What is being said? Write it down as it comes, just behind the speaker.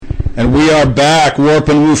And we are back, Warp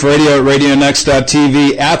and Woof Radio at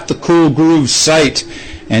RadioNext.tv at the Cool Groove site.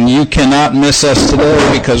 And you cannot miss us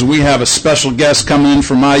today because we have a special guest coming in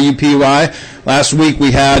from IUPUI. Last week we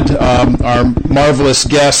had our marvelous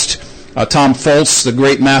guest, Tom Foltz, the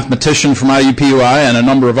great mathematician from IUPUI and a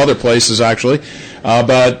number of other places actually.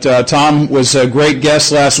 But Tom was a great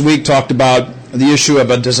guest last week, talked about the issue of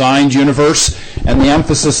a designed universe and the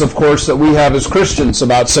emphasis, of course, that we have as Christians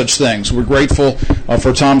about such things. We're grateful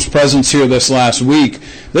for Tom's presence here this last week.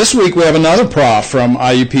 This week we have another prof from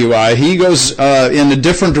IUPUI. He goes in a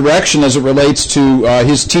different direction as it relates to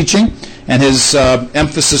his teaching and his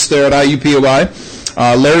emphasis there at IUPUI.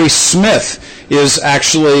 Larry Smith is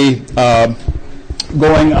actually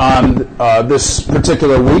going on this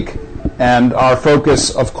particular week, and our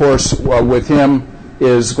focus, of course, with him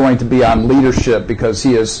is going to be on leadership because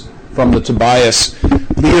he is from the Tobias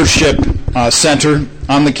Leadership Center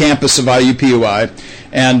on the campus of IUPUI,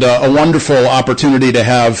 and a wonderful opportunity to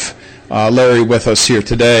have Larry with us here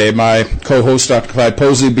today. My co-host, Dr. Clyde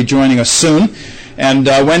Posley, will be joining us soon, and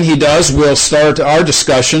when he does, we'll start our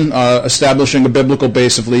discussion establishing a biblical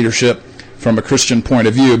base of leadership from a Christian point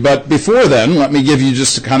of view. But before then, let me give you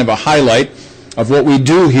just a kind of a highlight of what we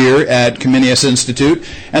do here at Comenius Institute,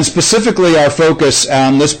 and specifically our focus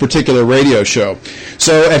on this particular radio show.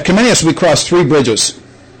 So at Comenius, we cross three bridges.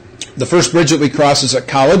 The first bridge that we cross is at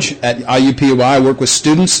college at IUPUI. I work with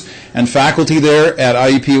students and faculty there at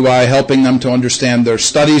IUPUI, helping them to understand their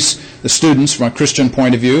studies, the students from a Christian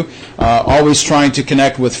point of view, always trying to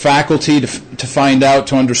connect with faculty to find out,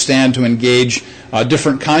 to understand, to engage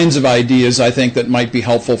different kinds of ideas, I think, that might be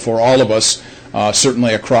helpful for all of us,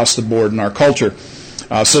 certainly across the board in our culture.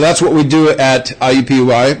 So that's what we do at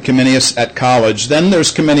IUPUI, Comenius at college. Then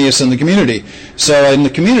there's Comenius in the community. So in the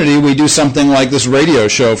community, we do something like this radio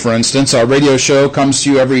show, for instance. Our radio show comes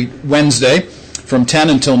to you every Wednesday from 10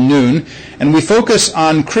 until noon, and we focus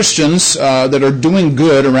on Christians that are doing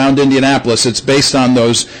good around Indianapolis. It's based on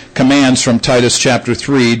those commands from Titus chapter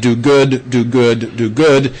 3, do good, do good, do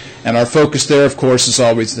good. And our focus there, of course, is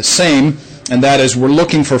always the same, and that is we're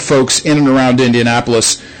looking for folks in and around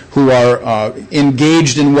Indianapolis who are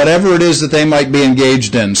engaged in whatever it is that they might be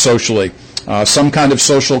engaged in socially, some kind of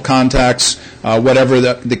social contacts, whatever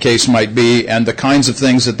the case might be, and the kinds of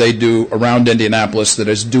things that they do around Indianapolis that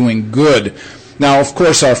is doing good. Now, of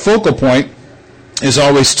course, our focal point is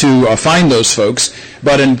always to find those folks,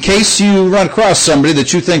 but in case you run across somebody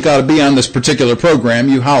that you think ought to be on this particular program,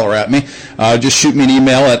 you holler at me. Just shoot me an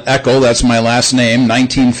email at Eckel, that's my last name,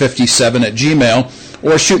 1957 at Gmail,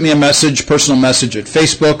 or shoot me a message, personal message at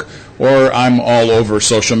Facebook, or I'm all over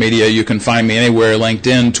social media. You can find me anywhere,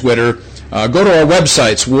 LinkedIn, Twitter. Go to our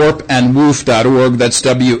websites, warpandwoof.org, that's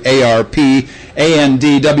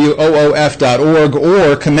warpandwoof.org,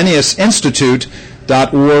 or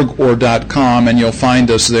ComeniusInstitute.org or .com, and you'll find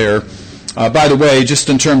us there. By the way, just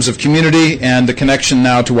in terms of community and the connection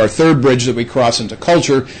now to our third bridge that we cross into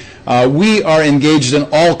culture, we are engaged in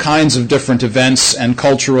all kinds of different events and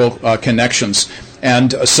cultural connections.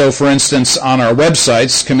 And so, for instance, on our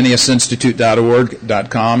websites, ComeniusInstitute.org,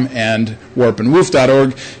 .com, and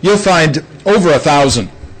warpandwoof.org, you'll find over 1,000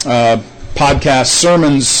 podcasts,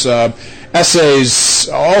 sermons, essays,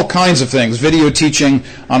 all kinds of things, video teaching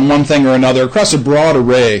on one thing or another across a broad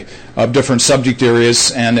array of different subject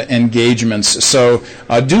areas and engagements. So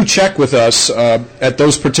do check with us at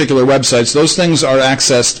those particular websites. Those things are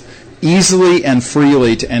accessed easily and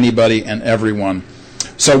freely to anybody and everyone.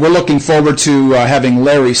 So we're looking forward to having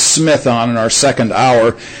Larry Smith on in our second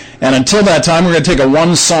hour. And until that time, we're going to take a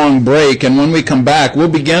one-song break. And when we come back, we'll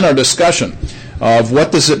begin our discussion of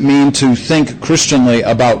what does it mean to think Christianly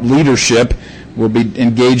about leadership. We'll be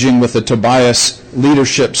engaging with the Tobias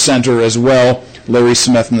Leadership Center as well. Larry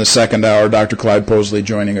Smith in the second hour. Dr. Clyde Posley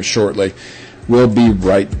joining us shortly. We'll be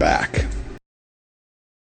right back.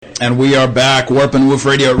 And we are back. Warp and Woof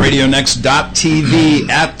Radio at RadioNext.tv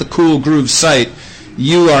at the Cool Groove site.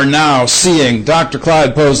 You are now seeing Dr.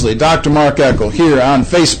 Clyde Posley, Dr. Mark Eckel here on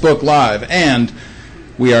Facebook Live, and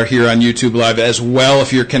we are here on YouTube Live as well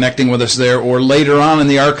if you're connecting with us there, or later on in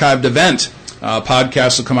the archived event.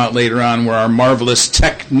 Podcast will come out later on where our marvelous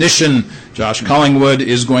technician, Josh Collingwood,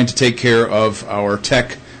 is going to take care of our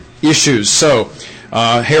tech issues. So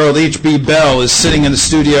Harold H.B. Bell is sitting in the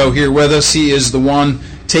studio here with us. He is the one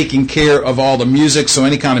taking care of all the music, so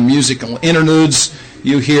any kind of musical interludes,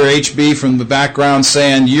 you hear HB from the background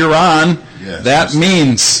saying, "You're on." Yes, that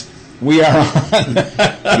means we are on.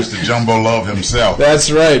 Mr. Jumbo Love himself. That's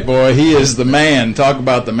right, boy. He is the man. Talk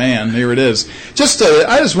about the man. Here it is. I just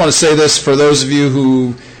want to say this for those of you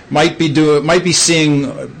who might be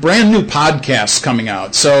seeing brand new podcasts coming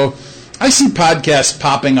out. So I see podcasts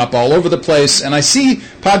popping up all over the place, and I see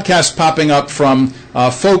podcasts popping up from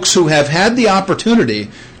folks who have had the opportunity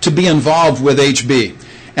to be involved with HB.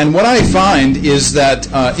 And what I find is that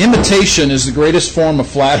imitation is the greatest form of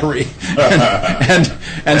flattery,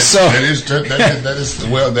 and so that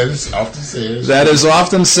is often said. That is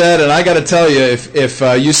often said, and I got to tell you, if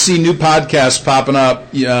you see new podcasts popping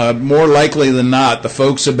up, more likely than not, the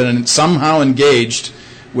folks have been somehow engaged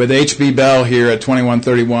with H.B. Bell here at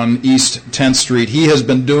 2131 East 10th Street. He has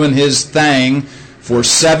been doing his thing for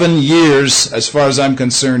 7 years. As far as I'm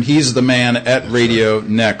concerned, he's the man at Radio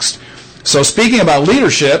Next. So speaking about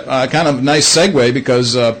leadership, kind of a nice segue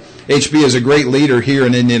because HB is a great leader here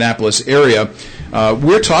in the Indianapolis area.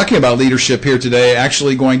 We're talking about leadership here today,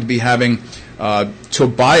 actually going to be having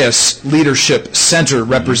Tobias Leadership Center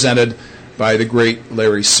represented by the great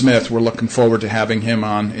Larry Smith. We're looking forward to having him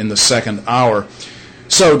on in the second hour.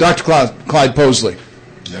 So, Dr. Clyde Posley,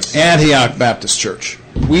 yes, Antioch Baptist Church,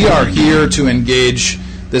 we are here to engage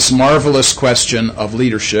this marvelous question of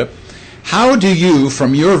leadership. How do you,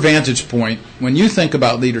 from your vantage point, when you think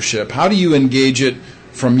about leadership, how do you engage it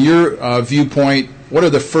from your viewpoint? What are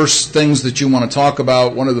the first things that you want to talk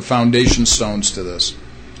about? What are the foundation stones to this?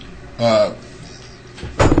 The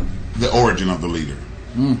origin of the leader.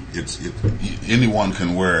 Anyone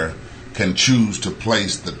can choose to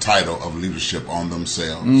place the title of leadership on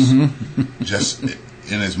themselves. Just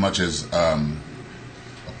in as much as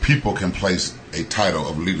people can place a title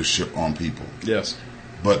of leadership on people. Yes.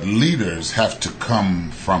 But leaders have to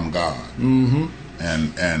come from God. And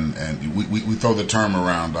we throw the term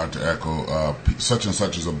around, Dr. Echo, such and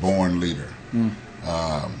such is a born leader.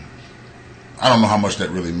 I don't know how much that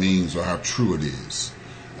really means or how true it is,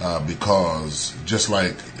 because just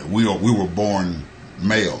like we were born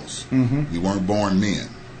males, we weren't born men.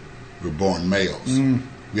 We were born males.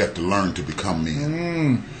 We have to learn to become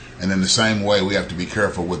men. And in the same way, we have to be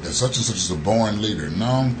careful with that. Such and such is a born leader.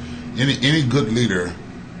 No, any good leader.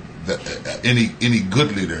 Any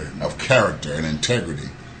good leader of character and integrity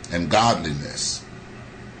and godliness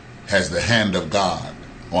has the hand of God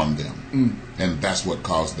on them, and that's what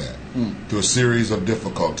caused that. Through a series of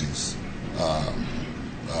difficulties,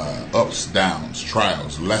 ups, downs,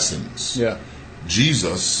 trials, lessons. Yeah.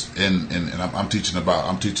 Jesus, and I'm teaching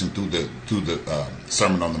through the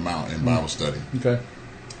Sermon on the Mount in Bible study. Okay.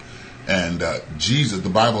 And Jesus, the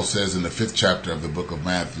Bible says in the 5th chapter of the book of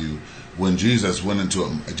Matthew, when Jesus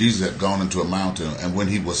had gone into a mountain, and when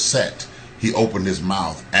he was set, he opened his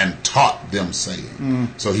mouth and taught them, saying.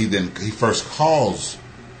 So he first calls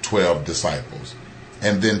 12 disciples,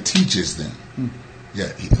 and then teaches them.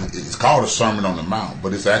 Yeah, it's called a Sermon on the Mount,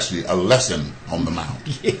 but it's actually a lesson on the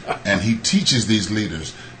Mount. Yeah. And he teaches these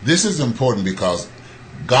leaders. This is important because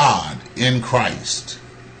God in Christ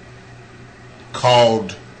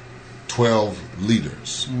called 12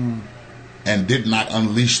 leaders and did not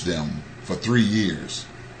unleash them for 3 years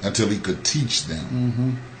until he could teach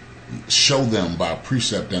them, show them by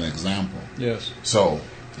precept and example. Yes. So,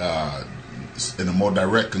 in a more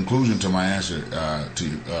direct conclusion to my answer to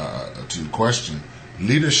your question,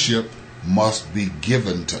 leadership must be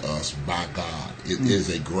given to us by God. It is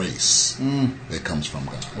a grace that comes from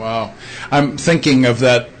God. Wow. I'm thinking of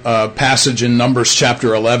that passage in Numbers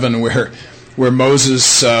chapter 11 where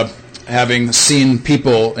Moses, having seen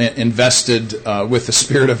people invested with the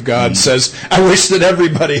Spirit of God, says, I wish that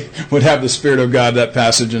everybody would have the Spirit of God, that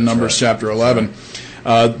passage in Numbers chapter 11.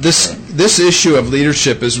 This issue of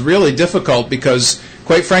leadership is really difficult because,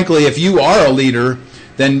 quite frankly, if you are a leader,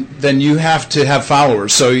 then you have to have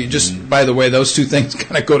followers. So you just, by the way, those two things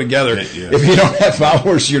kind of go together. Yeah. If you don't have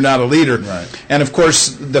followers, you're not a leader. Right. And of course,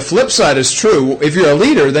 the flip side is true. If you're a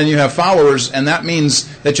leader, then you have followers, and that means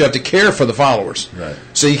that you have to care for the followers. Right.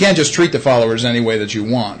 So you can't just treat the followers any way that you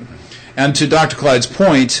want. And to Dr. Clyde's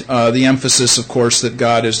point, the emphasis, of course, that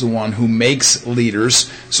God is the one who makes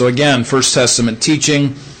leaders. So again, First Testament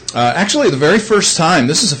teaching. Actually, the very first time,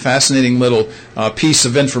 this is a fascinating little piece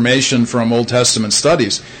of information from Old Testament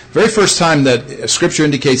studies. The very first time that Scripture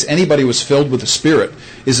indicates anybody was filled with the Spirit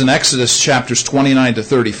is in Exodus chapters 29 to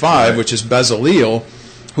 35, which is Bezaleel,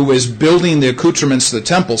 who is building the accoutrements of the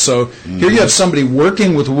temple. So here you have somebody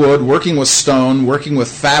working with wood, working with stone, working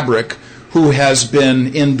with fabric, who has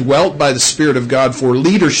been indwelt by the Spirit of God for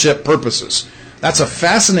leadership purposes. That's a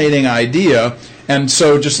fascinating idea. And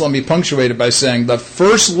so just let me punctuate it by saying the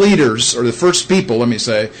first leaders, or the first people, let me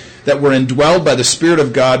say, that were indwelled by the Spirit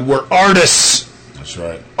of God were artists. That's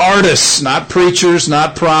right. Artists, not preachers,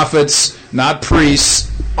 not prophets, not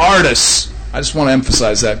priests, artists. I just want to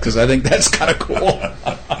emphasize that because I think that's kind of cool.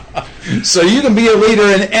 So you can be a leader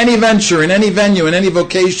in any venture, in any venue, in any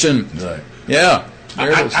vocation. Right. Yeah.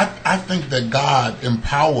 I think that God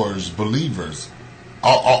empowers believers,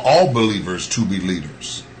 all believers, to be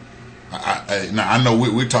leaders. Now I know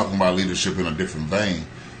we're talking about leadership in a different vein,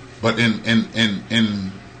 but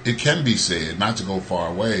in it can be said, not to go far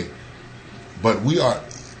away, but we are.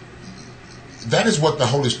 That is what the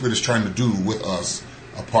Holy Spirit is trying to do with us,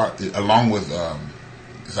 along with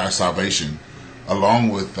our salvation, along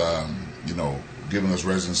with giving us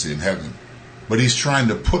residency in heaven. But He's trying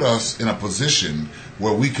to put us in a position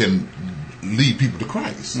where we can lead people to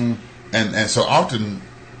Christ. And so often,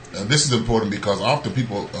 this is important because often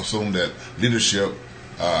people assume that leadership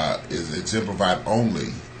is exemplified only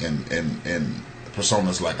in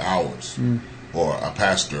personas like ours, or a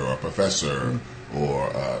pastor, or a professor, or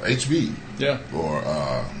HB, or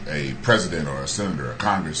a president, or a senator, a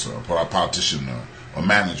congress, or a politician, or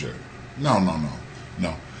manager.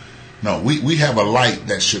 No. We have a light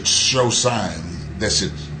that should show signs,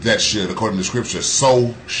 that should, according to Scripture,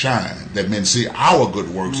 so shine that men see our good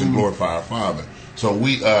works and glorify our Father. So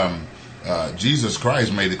Jesus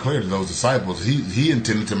Christ made it clear to those disciples, he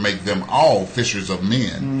intended to make them all fishers of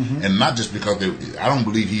men, and not just because I don't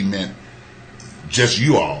believe He meant just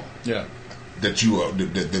you all. Yeah. That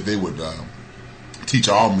they would teach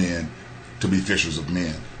all men to be fishers of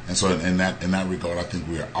men. And so in that regard, I think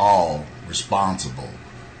we are all responsible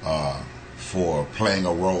for playing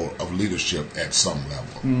a role of leadership at some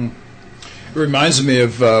level. It reminds me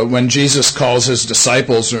of when Jesus calls His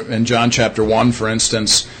disciples in John chapter 1, for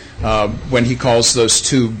instance, when He calls those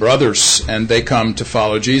two brothers and they come to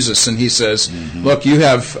follow Jesus, and He says, look, you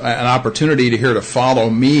have an opportunity here to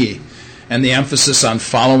follow me. And the emphasis on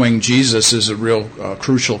following Jesus is a real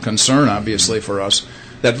crucial concern, obviously, for us.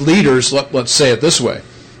 That leaders, let's say it this way,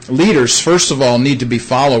 leaders, first of all, need to be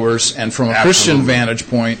followers, and from a Christian vantage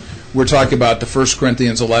point, we're talking about the 1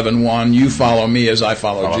 Corinthians 11:1, you follow me as I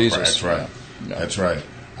follow Jesus. That's right. Yeah. That's right.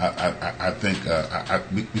 I think,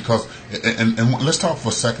 because, and let's talk for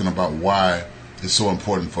a second about why it's so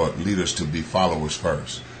important for leaders to be followers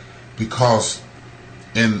first. Because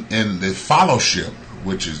in the fellowship,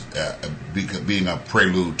 which is being a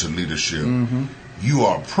prelude to leadership, you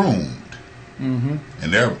are pruned. And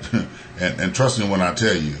trust me when I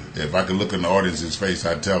tell you, if I could look in the audience's face,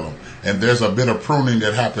 I'd tell them. And there's a bit of pruning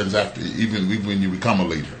that happens after, even when you become a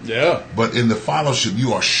leader. Yeah. But in the fellowship,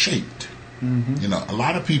 you are shaped. A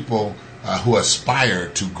lot of people who aspire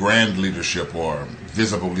to grand leadership or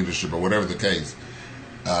visible leadership or whatever the case,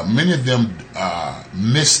 many of them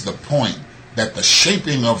miss the point that the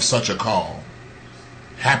shaping of such a call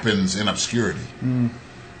happens in obscurity,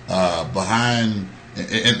 behind,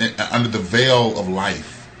 under the veil of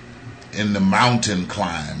life, in the mountain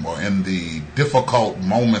climb, or in the difficult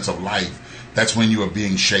moments of life. That's when you are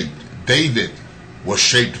being shaped. David was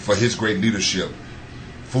shaped for his great leadership,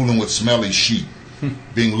 fooling with smelly sheep,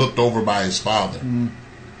 being looked over by his father,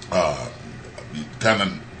 kind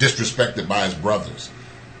of disrespected by his brothers.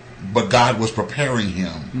 But God was preparing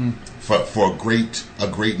him for a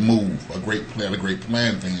great move, a great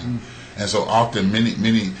plan for him. And so often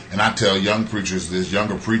many, and I tell young preachers this,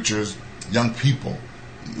 younger preachers, young people,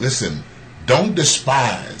 listen, don't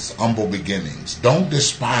despise humble beginnings. Don't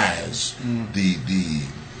despise the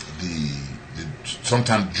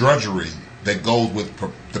sometimes drudgery that goes with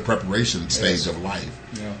the preparation stage of life.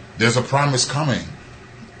 Yeah. There's a promise coming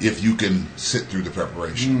if you can sit through the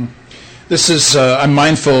preparation. This is, I'm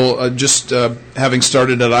mindful, having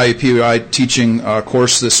started at IUPUI teaching a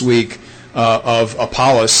course this week of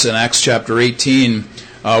Apollos in Acts chapter 18,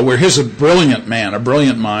 where he's a brilliant man, a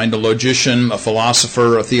brilliant mind, a logician, a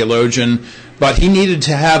philosopher, a theologian, but he needed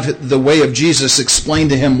to have the way of Jesus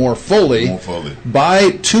explained to him more fully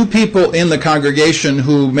by two people in the congregation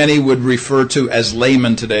who many would refer to as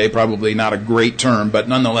laymen today, probably not a great term, but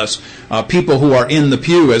nonetheless, people who are in the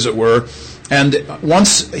pew, as it were. And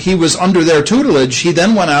once he was under their tutelage, he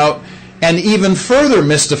then went out and even further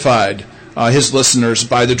mystified his listeners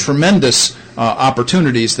by the tremendous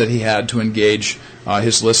opportunities that he had to engage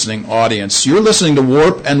his listening audience. You're listening to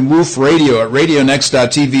Warp and Woof Radio at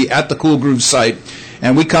RadioNext.tv at the Cool Groove site.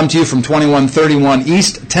 And we come to you from 2131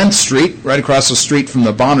 East 10th Street, right across the street from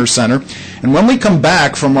the Bonner Center. And when we come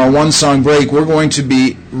back from our one-song break, we're going to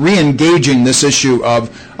be re-engaging this issue of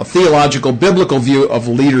a theological, biblical view of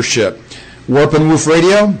leadership. Warp and Woof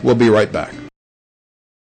Radio, we'll be right back.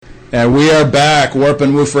 And we are back, Warp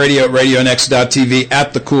and Woof Radio at RadioNext.tv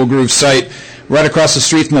at the Cool Groove site, right across the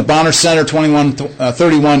street from the Bonner Center,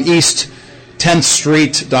 2131 East 10th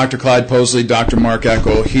Street. Dr. Clyde Posley, Dr. Mark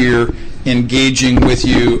Eckel here, engaging with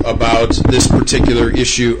you about this particular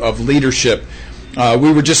issue of leadership.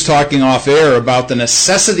 We were just talking off air about the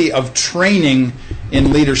necessity of training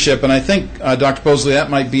in leadership. And I think, Dr. Posley, that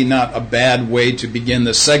might be not a bad way to begin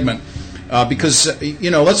this segment, because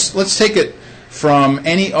let's take it from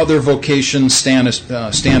any other vocation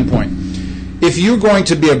standpoint. If you're going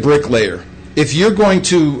to be a bricklayer, if you're going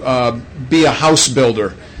to be a house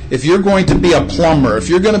builder, if you're going to be a plumber, if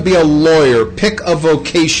you're going to be a lawyer, pick a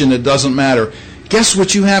vocation, it doesn't matter. Guess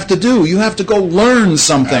what you have to do? You have to go learn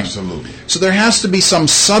something. Absolutely. So there has to be some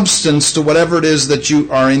substance to whatever it is that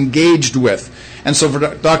you are engaged with. And so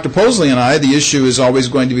for Dr. Posley and I, the issue is always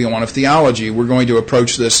going to be one of theology. We're going to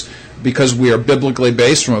approach this because we are biblically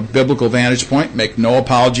based from a biblical vantage point. Make no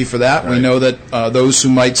apology for that. Right. We know that those who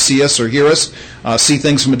might see us or hear us see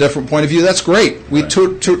things from a different point of view. That's great. We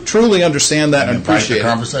truly understand that and appreciate the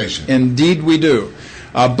conversation. Indeed we do.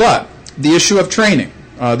 But the issue of training,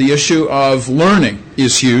 the issue of learning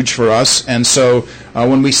is huge for us. And so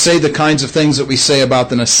when we say the kinds of things that we say about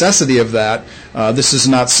the necessity of that, this is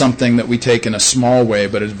not something that we take in a small way,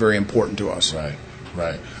 but it's very important to us. Right,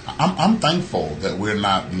 right. I'm thankful that we're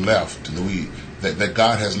not left, that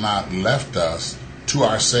God has not left us to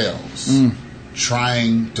ourselves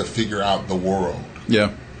trying to figure out the world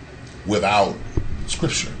without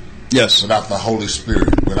Scripture. Yes. Without the Holy Spirit,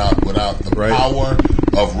 without the power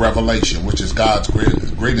of revelation, which is God's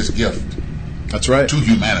greatest gift. That's right. To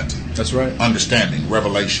humanity. That's right. Understanding,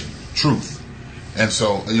 revelation, truth. And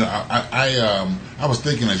so, I was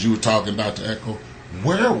thinking as you were talking, Dr. Echo,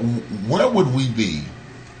 where would we be,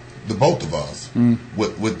 the both of us,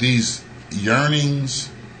 with these yearnings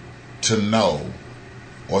to know,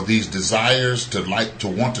 or these desires to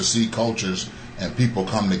want to see cultures and people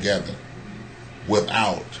come together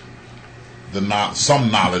without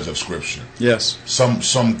some knowledge of Scripture? Yes.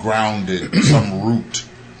 Some grounded, some root,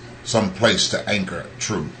 some place to anchor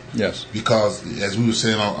truth. Yes. Because as we were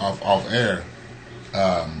saying off air,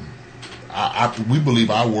 we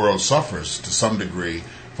believe our world suffers to some degree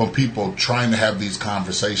from people trying to have these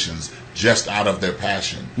conversations just out of their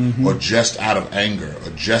passion, or just out of anger,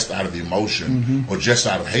 or just out of emotion, or just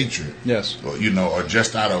out of hatred. Yes. Or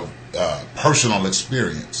just out of personal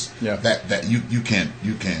experience. Yeah. That you can't.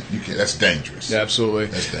 That's dangerous. Yeah, absolutely.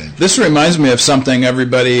 That's dangerous. This reminds me of something,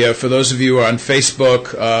 everybody. For those of you who are on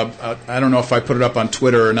Facebook, I don't know if I put it up on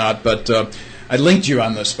Twitter or not, but I linked you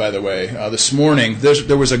on this, by the way, this morning.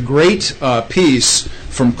 There was a great piece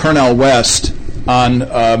from Cornel West on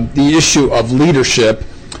the issue of leadership.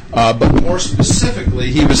 But more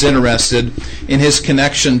specifically, he was interested in his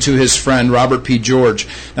connection to his friend Robert P. George.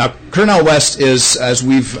 Now, Cornel West is, as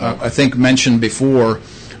we've, I think, mentioned before,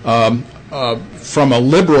 from a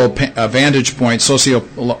liberal vantage point,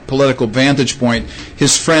 socio-political vantage point,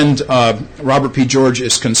 his friend Robert P. George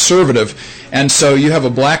is conservative. And so you have a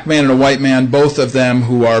black man and a white man, both of them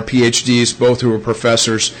who are PhDs, both who are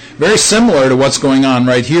professors. Very similar to what's going on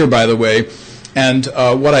right here, by the way. And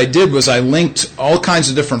what I did was I linked all kinds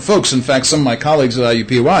of different folks, in fact, some of my colleagues at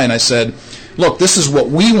IUPUI, and I said, look, this is what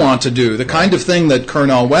we want to do. The kind of thing that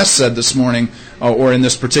Cornel West said this morning, or in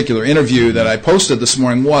this particular interview that I posted this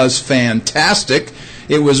morning, was fantastic.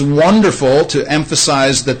 It was wonderful to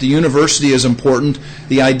emphasize that the university is important.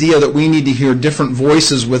 The idea that we need to hear different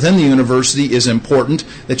voices within the university is important,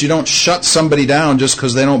 that you don't shut somebody down just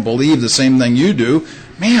because they don't believe the same thing you do.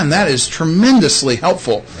 Man, that is tremendously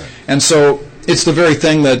helpful. And so it's the very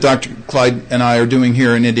thing that Dr. Clyde and I are doing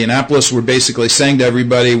here in Indianapolis. We're basically saying to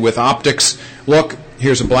everybody with optics, look,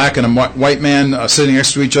 here's a black and a white man sitting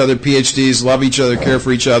next to each other, PhDs, love each other, care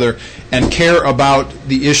for each other, and care about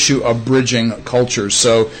the issue of bridging cultures.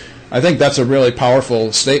 So I think that's a really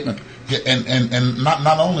powerful statement. Yeah, and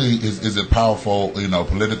not only is it powerful,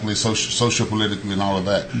 politically, socio-politically and all of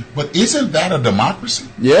that, but isn't that a democracy?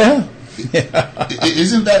 Yeah.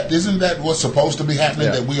 Isn't that what's supposed to be happening?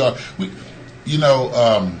 Yeah. That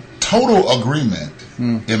total agreement,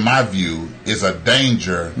 in my view, is a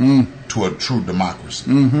danger to a true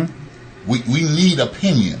democracy. We need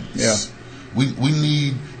opinions. Yeah. We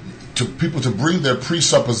need people to bring their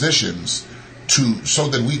presuppositions so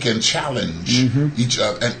that we can challenge each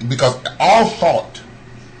other, and because all thought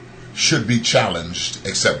should be challenged,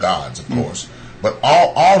 except God's, of course. But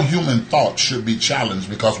all human thought should be challenged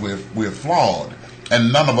because we're flawed,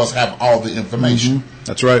 and none of us have all the information.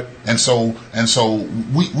 That's right. And so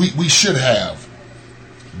we should have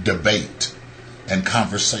debate and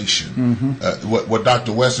conversation. What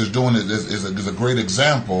Dr. West is doing is a great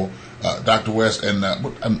example. Dr. West and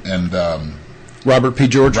Robert P.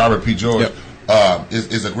 George. Robert P. George. Yep.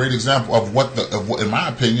 Is a great example of what in my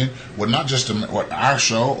opinion, what not just what our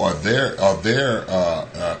show or their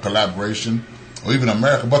collaboration or even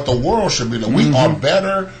America, but the world should be like, we are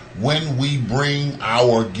better when we bring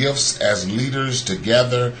our gifts as leaders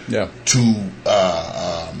together to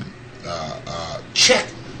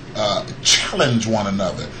challenge one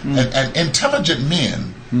another. And intelligent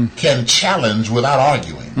men can challenge without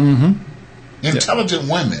arguing. Intelligent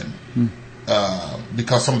women,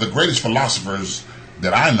 because some of the greatest philosophers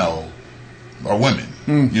that I know are women.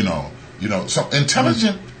 So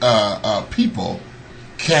intelligent people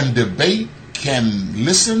can debate, can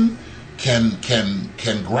listen, can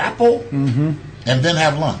grapple, and then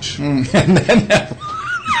have lunch. And then have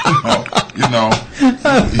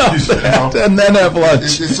and then have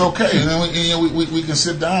lunch. It's okay, and then we can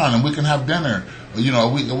sit down and we can have dinner.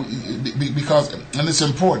 Because it's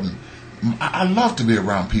important. I love to be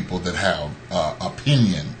around people that have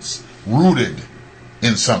opinions rooted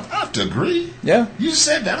in something. I have to agree. Yeah. You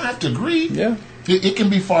said that. I have to agree. Yeah. It can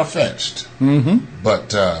be far-fetched.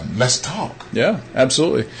 But let's talk. Yeah,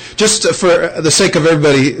 absolutely. Just for the sake of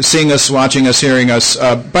everybody seeing us, watching us, hearing us,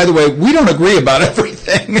 by the way, we don't agree about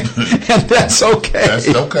everything, and that's okay. That's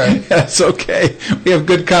okay. That's okay. We have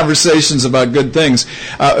good conversations about good things.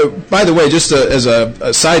 By the way, just as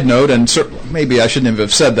a side note, and maybe I shouldn't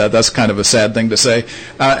have said that. That's kind of a sad thing to say.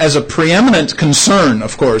 As a preeminent concern,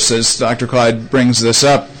 of course, as Dr. Clyde brings this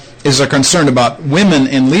up, is a concern about women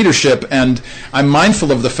in leadership, and I'm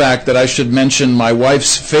mindful of the fact that I should mention my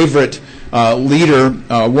wife's favorite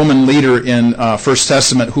woman leader in First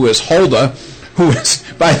Testament, who is Huldah, who is,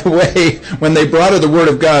 by the way, when they brought her the Word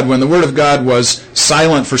of God, when the Word of God was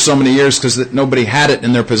silent for so many years because nobody had it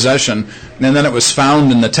in their possession, and then it was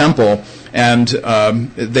found in the temple, and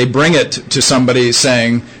they bring it to somebody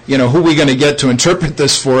saying, who are we going to get to interpret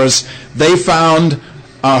this for us? They found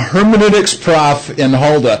a hermeneutics prof in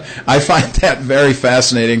Huldah. I find that very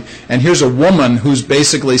fascinating. And here's a woman who's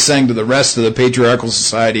basically saying to the rest of the patriarchal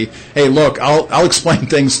society, hey, look, I'll explain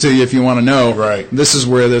things to you if you want to know. Right. This is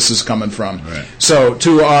where this is coming from. Right. So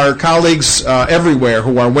to our colleagues everywhere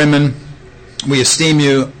who are women, we esteem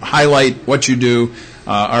you, highlight what you do,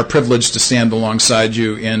 are privileged to stand alongside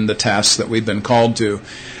you in the tasks that we've been called to.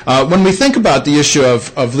 When we think about the issue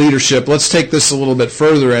of leadership, let's take this a little bit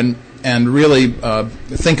further and really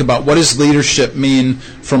think about what does leadership mean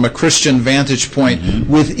from a Christian vantage point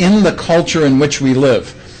within the culture in which we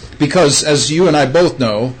live. Because as you and I both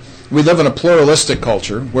know, we live in a pluralistic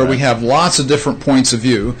culture where we have lots of different points of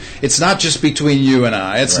view. It's not just between you and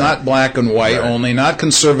I. It's not black and white only, not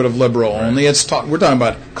conservative liberal only. We're talking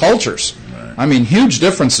about cultures. I mean, huge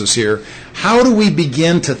differences here. How do we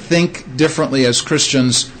begin to think differently as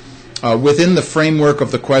Christians within the framework of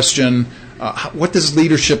the question, what does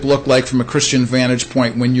leadership look like from a Christian vantage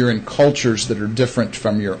point when you're in cultures that are different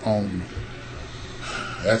from your own?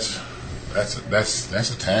 That's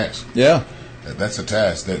a task. Yeah, that's a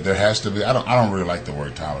task. There has to be. I don't really like the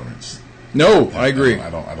word tolerance. No, I agree. I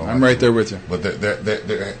don't. I'm right there with you. But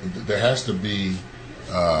there has to be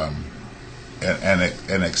an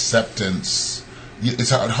acceptance. It's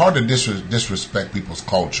hard to disrespect people's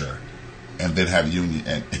culture and then have union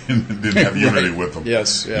and then have unity with them.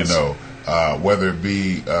 Yes. Whether it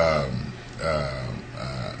be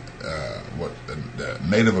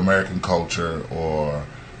Native American culture or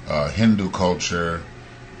Hindu culture,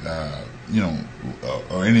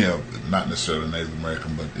 or any of, not necessarily Native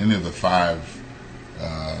American, but any of the 5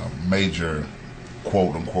 major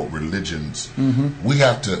quote unquote religions, we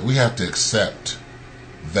have to accept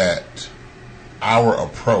that our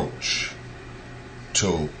approach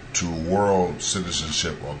to world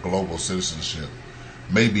citizenship or global citizenship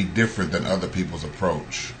may be different than other people's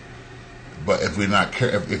approach. But if we're not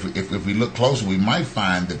if we look closer, we might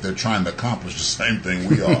find that they're trying to accomplish the same thing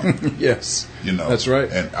we are. Yes, that's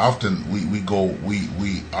right. And often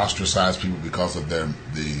we ostracize people because of the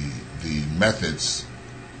methods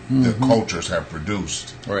that cultures have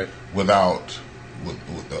produced, right?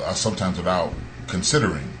 Sometimes without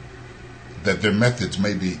considering that their methods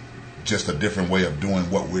may be just a different way of doing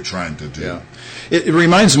what we're trying to do. Yeah. It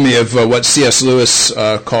reminds me of what C.S. Lewis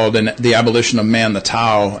called in The Abolition of Man, the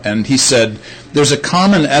Tao, and he said there's a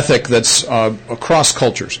common ethic that's across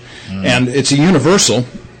cultures, and it's a universal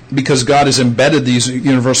because God has embedded these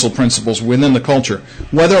universal principles within the culture.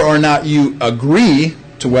 Whether or not you agree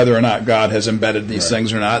to whether or not God has embedded these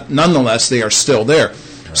things or not, nonetheless, they are still there.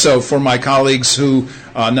 So for my colleagues who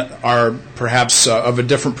are perhaps of a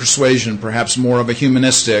different persuasion, perhaps more of a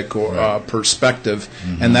humanistic or perspective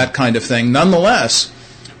and that kind of thing, nonetheless,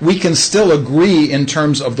 we can still agree in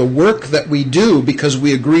terms of the work that we do because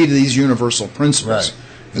we agree to these universal principles. Right.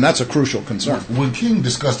 And that's a crucial concern. When King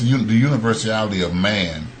discussed the universality of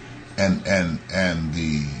man and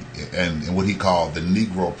what he called the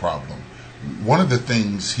Negro problem, one of the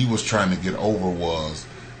things he was trying to get over was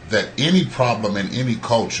that any problem in any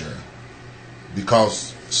culture,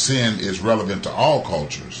 because sin is relevant to all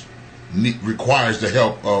cultures, requires the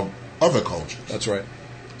help of other cultures. That's right.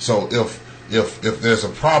 So if there's a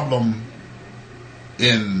problem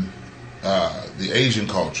in the Asian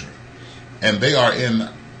culture, and they are in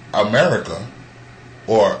America,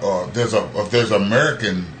 or if there's an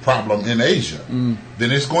American problem in Asia,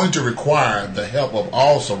 then it's going to require the help of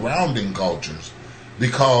all surrounding cultures,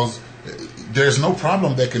 because there's no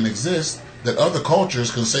problem that can exist that other cultures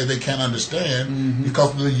can say they can't understand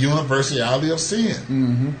because of the universality of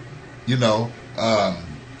sin. You know,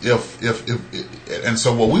 if and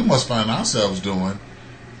so what we must find ourselves doing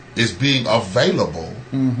is being available.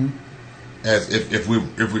 As if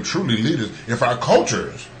we're truly leaders, if our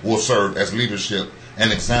cultures will serve as leadership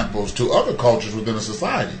and examples to other cultures within a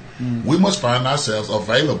society, we must find ourselves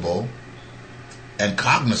available and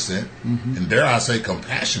cognizant, and dare I say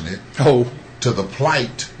compassionate, to the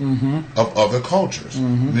plight of other cultures.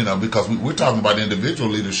 You know, because we're talking about individual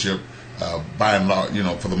leadership by and large, you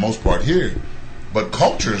know, for the most part here, but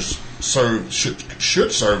cultures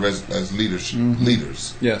should serve as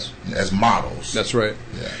leaders. Yes, as models. That's right.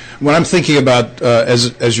 Yeah. When I'm thinking about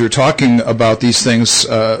as you're talking about these things,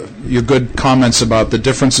 your good comments about the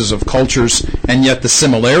differences of cultures and yet the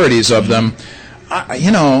similarities of them.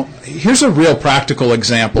 You know, here's a real practical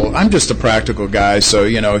example. I'm just a practical guy, so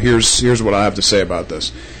you know, here's what I have to say about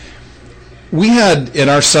this. We had in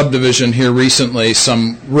our subdivision here recently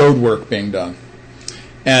some road work being done.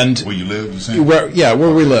 And where you live, the same? Where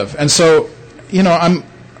we live. And so, you know,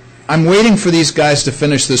 I'm waiting for these guys to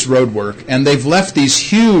finish this road work, and they've left these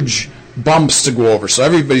huge bumps to go over. So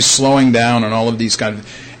everybody's slowing down and all of these kind of.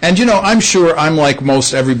 And you know, I'm sure I'm like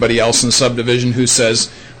most everybody else in the subdivision who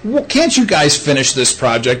says, well, can't you guys finish this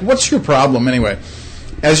project? What's your problem anyway?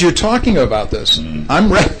 As you're talking about this,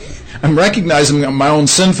 I'm recognizing my own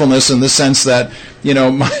sinfulness in the sense that, you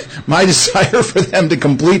know, my desire for them to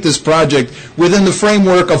complete this project within the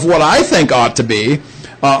framework of what I think ought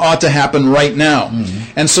to happen right now.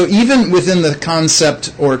 And so even within the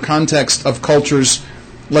concept or context of cultures,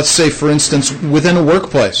 let's say, for instance, within a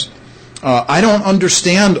workplace, I don't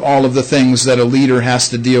understand all of the things that a leader has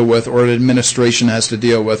to deal with or an administration has to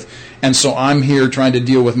deal with. And so I'm here trying to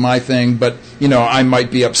deal with my thing, but, you know, I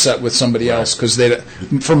might be upset with somebody else because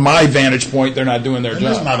from my vantage point, they're not doing their job.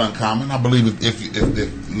 That's not uncommon. I believe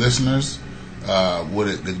if listeners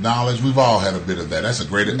would acknowledge, we've all had a bit of that. That's a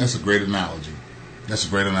great analogy. That's a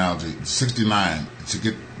great analogy. 69, to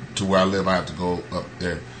get to where I live, I have to go up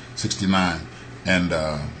there, 69. And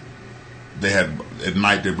they had at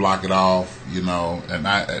night they block it off, you know, and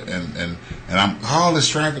I'm all this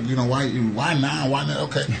traffic, you know, why now? Why not?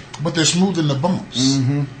 Okay, but they're smoothing the bumps.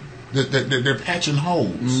 They're patching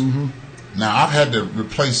holes. Now I've had to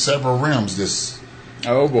replace several rims this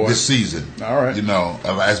season. All right, you know,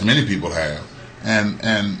 as many people have.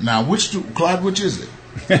 And now Clyde, which is it?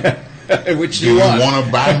 Which do you want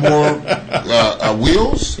to buy more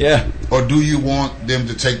wheels? Yeah. Or do you want them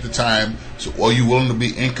to take the time? Or are you willing to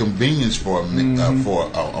be inconvenienced for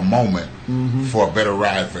a moment for a better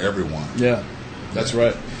ride for everyone? Yeah, that's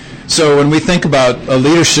right. So when we think about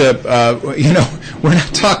leadership, you know, we're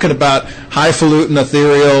not talking about highfalutin,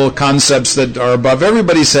 ethereal concepts that are above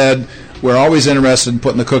everybody's head. We're always interested in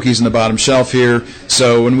putting the cookies in the bottom shelf here.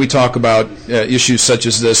 So when we talk about issues such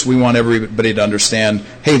as this, we want everybody to understand,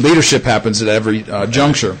 hey, leadership happens at every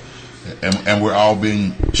juncture. And we're all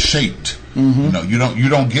being shaped. You know, you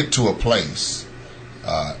don't get to a place.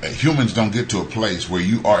 Humans don't get to a place where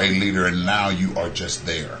you are a leader and now you are just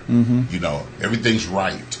there. You know, everything's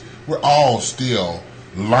right. We're all still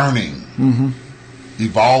learning,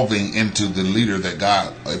 evolving into the leader that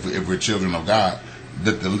God, if we're children of God,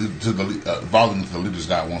 evolving into the leaders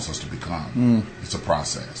God wants us to become. It's a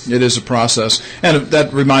process. It is a process. And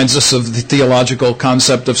that reminds us of the theological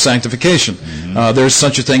concept of sanctification. There's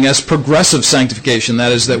such a thing as progressive sanctification.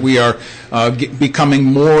 That is that we are becoming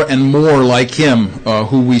more and more like Him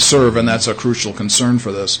who we serve, and that's a crucial concern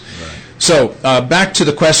for this. Right. So back to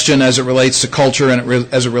the question as it relates to culture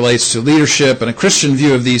and as it relates to leadership and a Christian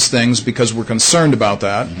view of these things, because we're concerned about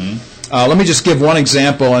that. Let me just give one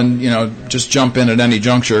example, and you know, just jump in at any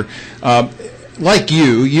juncture. Like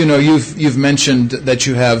you know, you've mentioned that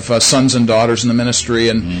you have sons and daughters in the ministry,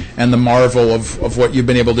 and the marvel of what you've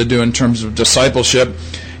been able to do in terms of discipleship.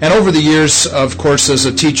 And over the years, of course, as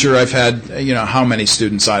a teacher, I've had, you know, how many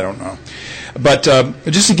students, I don't know. But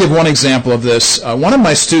just to give one example of this, one of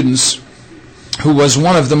my students, who was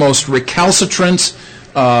one of the most recalcitrant,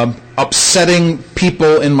 upsetting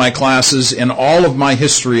people in my classes in all of my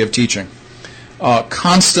history of teaching.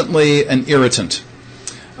 constantly an irritant,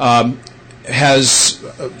 has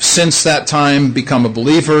since that time become a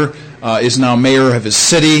believer, is now mayor of his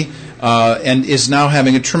city, and is now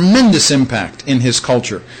having a tremendous impact in his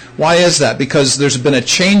culture. Why is that? Because there's been a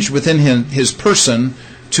change within his person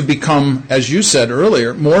to become, as you said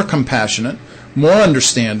earlier, more compassionate, more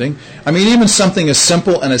understanding. I mean, even something as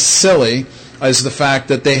simple and as silly as the fact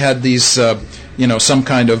that they had these, some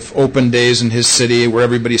kind of open days in his city where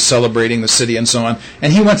everybody's celebrating the city and so on.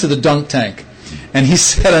 And he went to the dunk tank. And he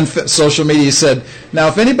said on social media, he said, now,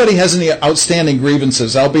 if anybody has any outstanding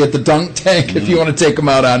grievances, I'll be at the dunk tank if you want to take them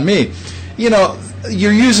out on me.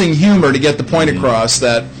 You're using humor to get the point across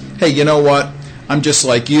that, hey, you know what? I'm just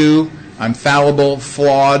like you. I'm fallible,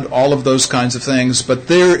 flawed, all of those kinds of things. But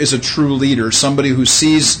there is a true leader, somebody who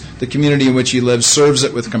sees the community in which he lives, serves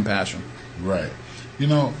it with compassion. Right.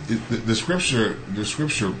 The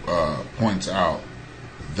scripture points out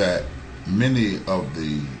that many of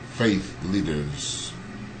the faith leaders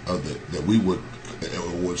that we would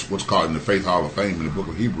what's called in the Faith Hall of Fame in the book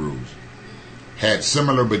of Hebrews had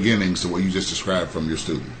similar beginnings to what you just described from your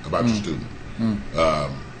student about your student.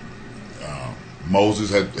 Moses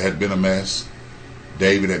had been a mess.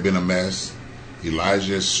 David had been a mess.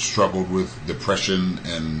 Elijah struggled with depression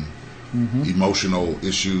and emotional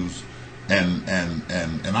issues. And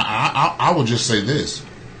I will just say this: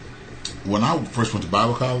 when I first went to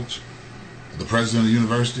Bible college, the president of the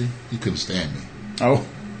university, he couldn't stand me. Oh,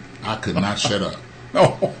 I could not shut up.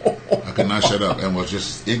 Oh, I could not shut up, and was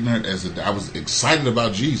just ignorant I was excited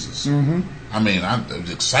about Jesus. I mean, I was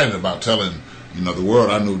excited about telling the world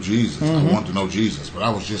I knew Jesus. I wanted to know Jesus, but I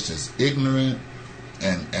was just as ignorant,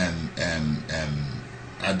 and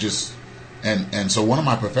I just and so one of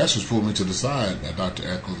my professors pulled me to the side, Dr.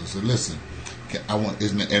 Eccles, and said, "Listen,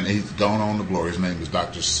 and he's gone on to glory. His name is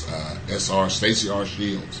Dr. Stacy R.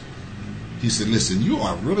 Shields." He said, "Listen, you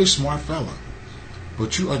are a really smart fella,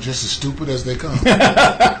 but you are just as stupid as they come."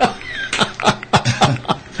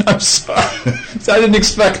 I'm sorry. I didn't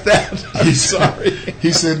expect that. I'm sorry.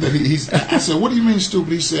 He said that I said, "What do you mean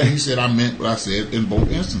stupid?" He said, "I meant what I said in both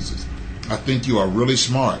instances. I think you are really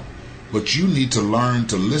smart, but you need to learn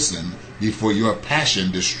to listen before your passion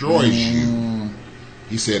destroys you."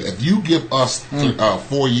 He said, "If you give us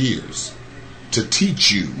 4 years to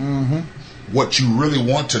teach you what you really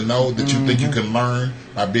want to know, that you think you can learn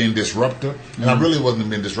by being disruptive," and I really wasn't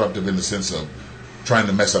being disruptive in the sense of trying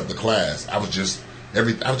to mess up the class. I just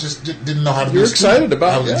didn't know how to be a student. You're excited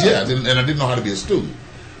about it. Yeah, and I didn't know how to be a student.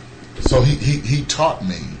 So he taught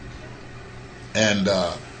me, and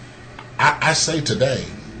I say today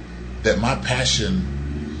that my passion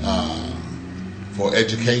for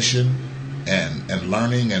education and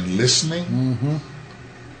learning and listening,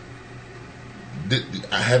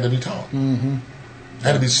 I had to be taught. I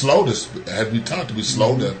had to be taught to be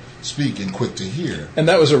slow to speak and quick to hear. And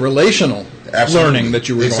that was a relational learning that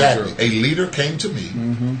you were going through. A leader came to me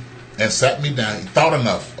and sat me down. He thought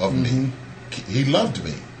enough of me. He loved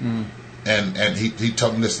me. And he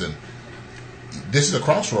told me, "Listen, this is a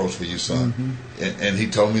crossroads for you, son." And he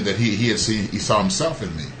told me that he saw himself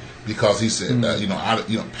in me, because he said,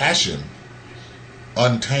 passion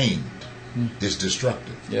untamed is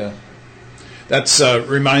destructive. Yeah. That's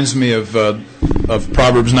reminds me of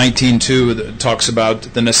Proverbs 19:2 that talks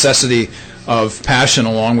about the necessity of passion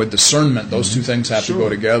along with discernment. Those two things have to go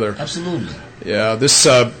together. Absolutely. Yeah.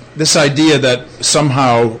 This idea that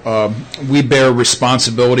somehow we bear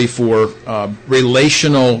responsibility for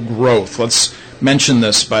relational growth. Let's mention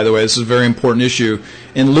this, by the way. This is a very important issue.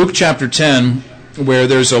 In Luke chapter 10, where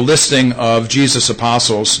there's a listing of Jesus'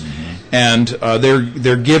 apostles, and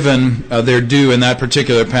they're given their due in that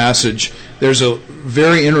particular passage, there's a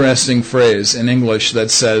very interesting phrase in English that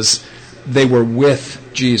says they were with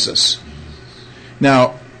Jesus.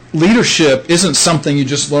 Now, leadership isn't something you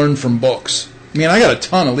just learn from books. I mean, I got a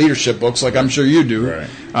ton of leadership books, like I'm sure you do,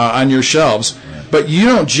 on your shelves. But you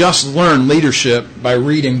don't just learn leadership by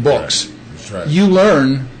reading books. That's right. You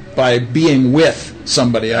learn by being with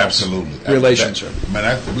somebody else. Absolutely. Relationship.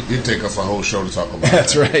 It'd take us a whole show to talk about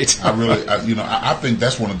That's that. right. I think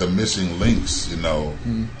that's one of the missing links, in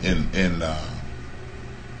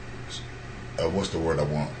what's the word I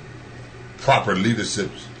want? Proper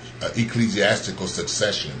leadership, ecclesiastical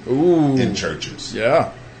succession in churches.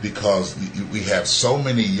 Yeah. Because we have so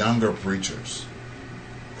many younger preachers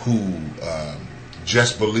who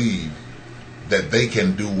just believe that they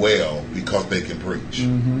can do well because they can preach,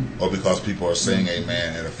 or because people are saying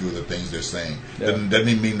amen at a few of the things they're saying. Yeah. Doesn't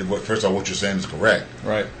even mean that, first of all, what you're saying is correct.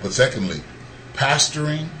 Right. But secondly,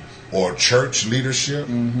 pastoring or church leadership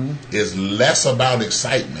is less about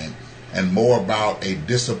excitement and more about a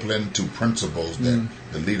discipline to principles that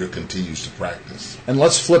the leader continues to practice. And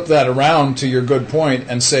let's flip that around to your good point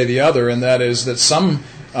and say the other, and that is that some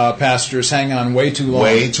pastors hang on way too long.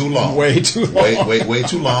 Way too long. Way too long. Way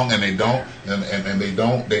too long, and they don't, and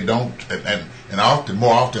often,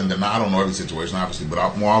 more often than not, I don't know every situation, obviously,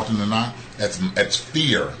 but more often than not, that's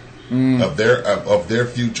fear of their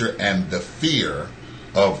future and the fear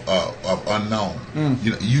of unknown.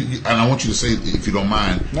 And I want you to say, if you don't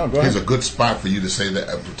mind, here's a good spot for you to say that,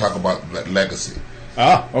 to talk about legacy.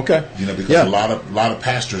 Okay. Because a lot of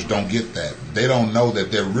pastors don't get that. They don't know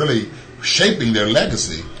that they're really shaping their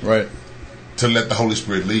legacy, right, to let the Holy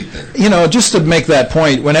Spirit lead there. Just to make that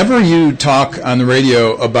point, whenever you talk on the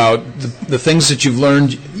radio about the things that you've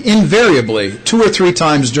learned, invariably 2 or 3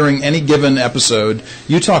 times during any given episode,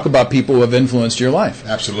 you talk about people who have influenced your life.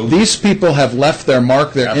 Absolutely. These people have left their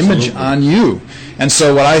mark, their image on you. And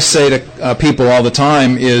so what I say to people all the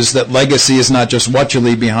time is that legacy is not just what you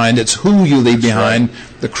leave behind, it's who you leave behind. Right.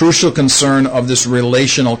 The crucial concern of this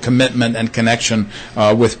relational commitment and connection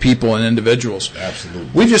with people and individuals.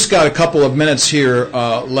 Absolutely. We've just got a couple of minutes here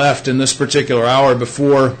left in this particular hour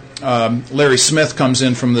before Larry Smith comes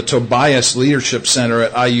in from the Tobias Leadership Center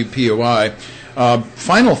at IUPUI.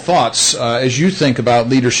 Final thoughts as you think about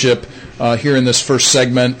leadership here in this first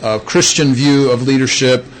segment, Christian view of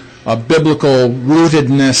leadership, biblical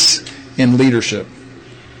rootedness in leadership.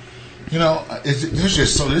 This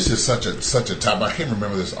is such a topic. I can't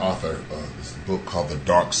remember this author. This book called The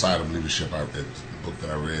Dark Side of Leadership. It's a book that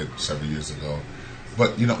I read several years ago.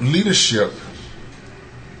 But leadership,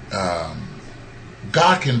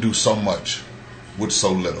 God can do so much with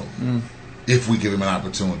so little if we give Him an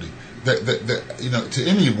opportunity. To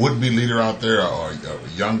any would-be leader out there, or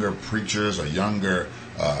younger preachers, or younger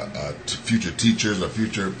future teachers, or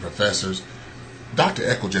future professors, Dr.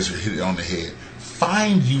 Eckel just hit it on the head.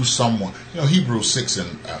 Find you someone. Hebrews 6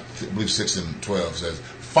 and 12 says,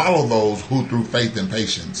 "Follow those who through faith and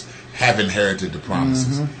patience have inherited the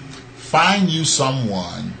promises." Find you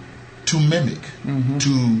someone to mimic,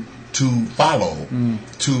 to follow,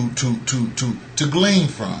 to glean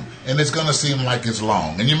from, and it's going to seem like it's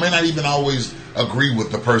long, and you may not even always agree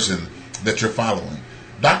with the person that you're following.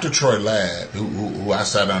 Dr. Troy Ladd, who I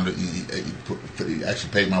sat under, he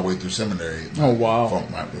actually paid my way through seminary. Oh, wow!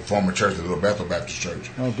 From my former church, the Little Bethel Baptist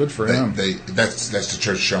Church. Oh, good for him. That's the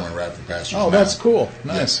church Sherman Radford pastors. Oh, that's cool.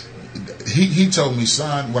 Nice. Yeah. He told me,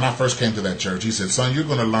 son, when I first came to that church, he said, son, you're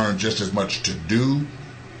going to learn just as much to do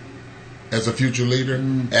as a future leader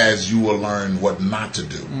as you will learn what not to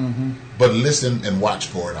do. But listen and watch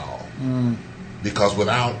for it all. Because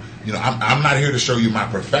without, I'm not here to show you my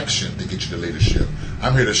perfection to get you to leadership.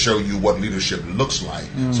 I'm here to show you what leadership looks like,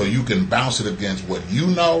 so you can bounce it against what you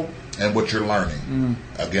know and what you're learning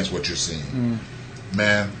against what you're seeing.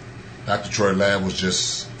 Man, Dr. Troy Ladd was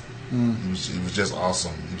just, he was just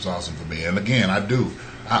awesome. He was awesome for me. And again,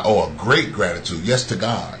 I owe a great gratitude, yes, to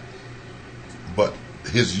God, but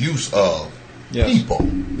his use of people.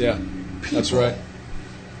 Yeah, that's right.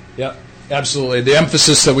 Yeah. Absolutely. The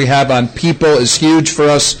emphasis that we have on people is huge for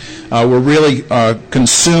us. We're really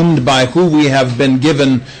consumed by who we have been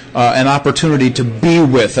given an opportunity to be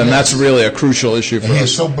with, and that's really a crucial issue for us. He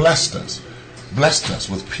has so blessed us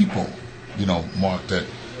with people, Mark, that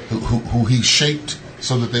who he shaped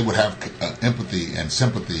so that they would have empathy and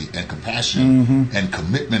sympathy and compassion and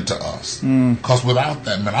commitment to us. Because without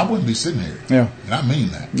that, man, I wouldn't be sitting here. Yeah. And I mean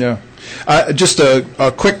that. Yeah. Just a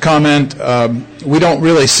quick comment. We don't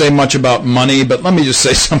really say much about money, but let me just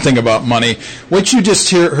say something about money. What you just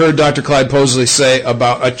heard Dr. Clyde Posley say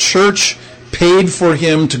about a church paid for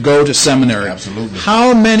him to go to seminary. Absolutely.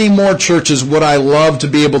 How many more churches would I love to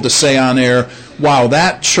be able to say on air, wow,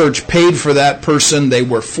 that church paid for that person, they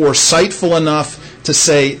were foresightful enough to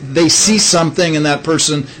say they see something in that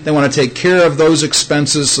person, they want to take care of those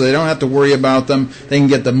expenses so they don't have to worry about them, they can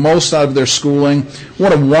get the most out of their schooling.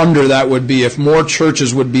 What a wonder that would be if more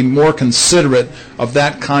churches would be more considerate of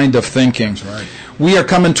that kind of thinking. That's right. We are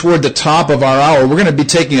coming toward the top of our hour. We're going to be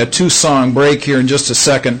taking a 2-song break here in just a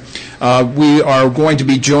second. We are going to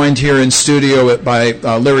be joined here in studio by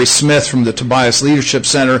Larry Smith from the Tobias Leadership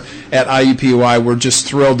Center at IUPUI. We're just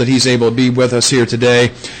thrilled that he's able to be with us here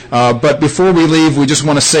today. But before we leave, we just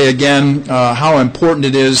want to say again how important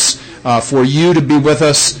it is for you to be with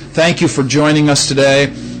us. Thank you for joining us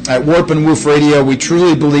today. At Warp and Woof Radio, we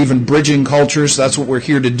truly believe in bridging cultures. That's what we're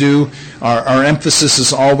here to do. Our emphasis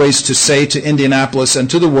is always to say to Indianapolis and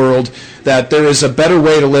to the world that there is a better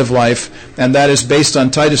way to live life, and that is based on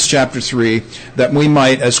Titus chapter 3, that we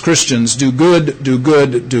might, as Christians, do good, do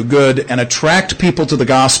good, do good, and attract people to the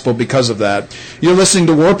gospel because of that. You're listening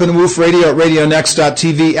to Warp and Woof Radio at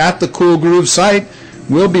RadioNext.tv at the Cool Groove site.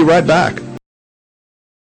 We'll be right back.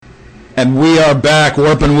 And we are back,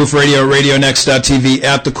 Warp and Woof Radio, RadioNext.tv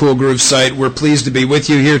at the Cool Groove site. We're pleased to be with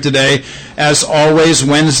you here today. As always,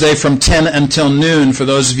 Wednesday from 10 until noon for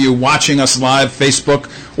those of you watching us live, Facebook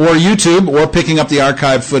or YouTube, or picking up the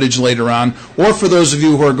archive footage later on, or for those of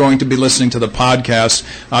you who are going to be listening to the podcast.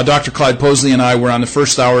 Dr. Clyde Posley and I were on the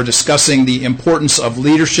first hour discussing the importance of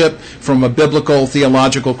leadership from a biblical,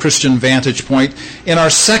 theological, Christian vantage point. In our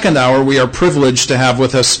second hour, we are privileged to have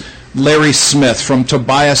with us Larry Smith from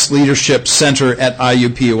Tobias Leadership Center at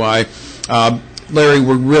IUPUI. Larry,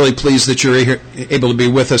 we're really pleased that you're able to be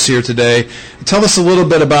with us here today. Tell us a little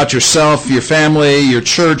bit about yourself, your family, your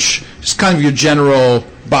church, just kind of your general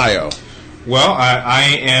bio. Well, I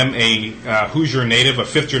am a Hoosier native, a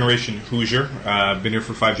fifth-generation Hoosier. I've been here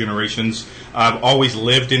for 5 generations. I've always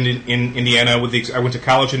lived in Indiana. I went to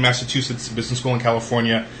college in Massachusetts, business school in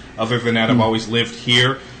California. Other than that, I've always lived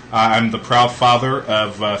here. I'm the proud father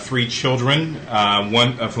of 3 children,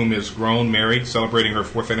 one of whom is grown, married, celebrating her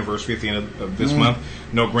 4th anniversary at the end of this month.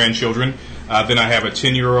 No grandchildren. Then I have an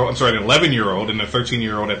 11-year-old and a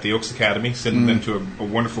 13-year-old at the Oaks Academy, sending them to a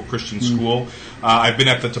wonderful Christian school. I've been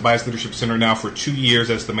at the Tobias Leadership Center now for 2 years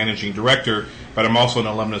as the managing director, but I'm also an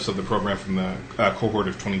alumnus of the program from the cohort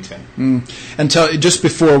of 2010. And just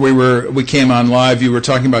before we came on live, you were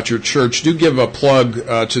talking about your church. Do give a plug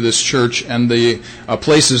to this church and the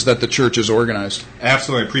places that the church is organized.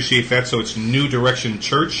 Absolutely, I appreciate that. So it's New Direction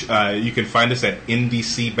Church. You can find us at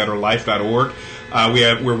ndcbetterlife.org.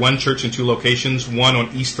 We're one church in 2 locations, one on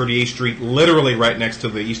East 38th Street, literally right next to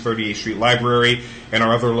the East 38th Street Library, and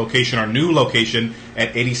our other location, our new location,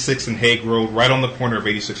 at 86th and Hague Road, right on the corner of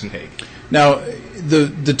 86th and Hague. Now,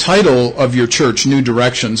 the title of your church, New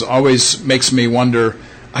Directions, always makes me wonder,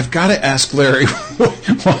 I've got to ask Larry,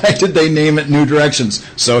 why did they name it New Directions?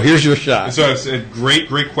 So here's your shot. So it's a great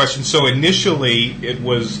question. So initially it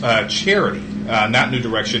was charity, not New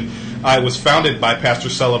Direction. It was founded by Pastor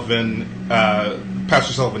Sullivan's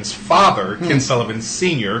father, Ken Sullivan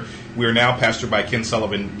Sr. We are now pastored by Ken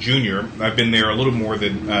Sullivan Jr. I've been there a little more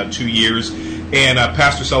than 2 years. And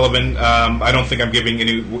Pastor Sullivan, I don't think I'm giving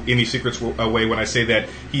any secrets away when I say that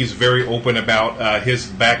he's very open about his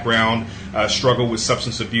background, struggle with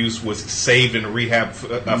substance abuse, was saved in a rehab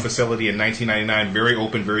facility in 1999, very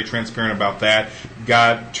open, very transparent about that.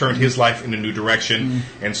 God turned his life in a new direction,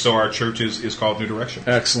 and so our church is called New Direction.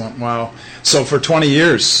 Excellent. Wow. So for 20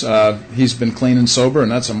 years, he's been clean and sober, and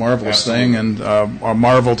that's a marvelous thing, and a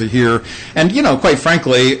marvel to hear. And, quite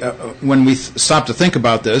frankly, when we stop to think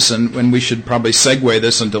about this, and when we should probably segue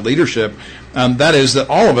this into leadership, that is that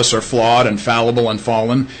all of us are flawed and fallible and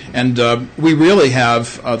fallen, and we really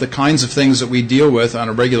have the kinds of things that we deal with on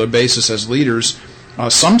a regular basis as leaders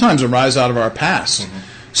sometimes arise out of our past.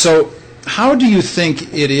 So how do you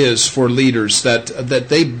think it is for leaders that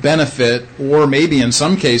they benefit, or maybe in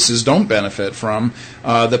some cases don't benefit from,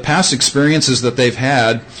 the past experiences that they've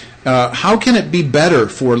had? How can it be better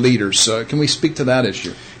for leaders? Can we speak to that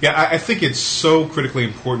issue? Yeah, I think it's so critically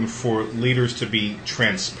important for leaders to be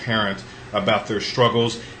transparent about their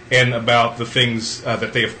struggles and about the things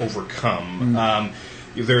that they have overcome.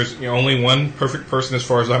 There's only one perfect person as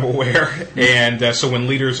far as I'm aware, and so when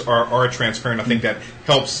leaders are transparent, I think that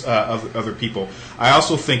helps other people. I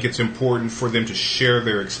also think it's important for them to share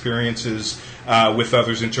their experiences with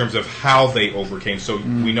others in terms of how they overcame. So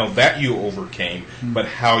we know that you overcame, but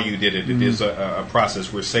how you did it. It is a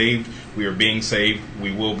process. We're saved. We are being saved.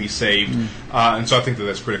 We will be saved. And so I think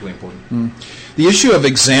that's critically important. The issue of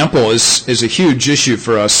example is a huge issue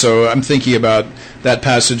for us. So I'm thinking about that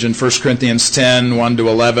passage in 1 Corinthians 10, 1 to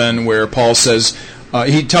 11, where Paul says,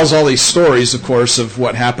 he tells all these stories, of course, of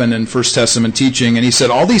what happened in First Testament teaching, and he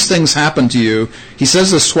said, all these things happened to you. He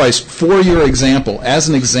says this twice, for your example, as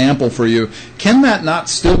an example for you. Can that not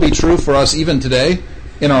still be true for us even today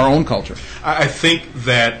in our own culture? I think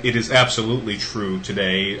that it is absolutely true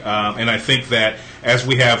today, and I think that as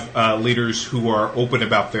we have leaders who are open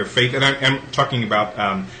about their faith, and I'm talking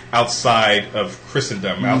about outside of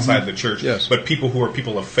Christendom, outside the church, Yes. but people who are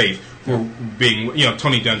people of faith, who are being,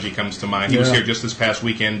 Tony Dungy comes to mind. He was here just this past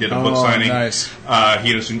weekend, did a book signing. Nice. He and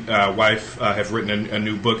his wife have written a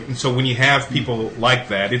new book. And so when you have people like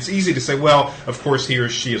that, it's easy to say, well, of course he or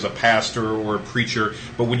she is a pastor or a preacher,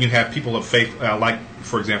 but when you have people of faith, like,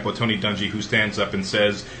 for example, Tony Dungy, who stands up and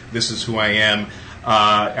says, this is who I am,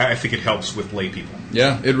 I think it helps with lay people.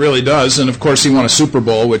 Yeah, it really does. And, of course, he won a Super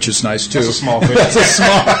Bowl, which is nice, too. That's a small thing. That's a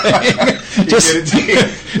small thing.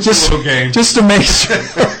 just a little game. Just to make sure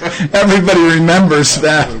everybody remembers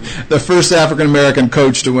that the first African-American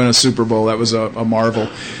coach to win a Super Bowl, that was a marvel.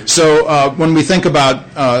 So when we think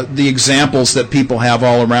about the examples that people have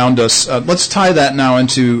all around us, let's tie that now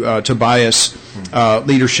into Tobias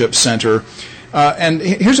Leadership Center. And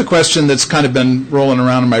here's a question that's kind of been rolling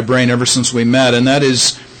around in my brain ever since we met, and that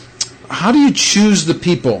is, how do you choose the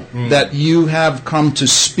people that you have come to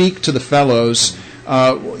speak to the fellows?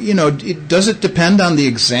 Does it depend on the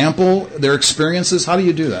example, their experiences? How do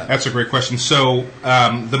you do that? That's a great question. So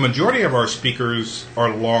the majority of our speakers are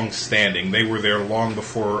long-standing. They were there long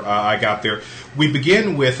before I got there. We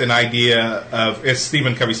begin with an idea of, as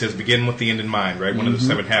Stephen Covey says, begin with the end in mind, right? One of the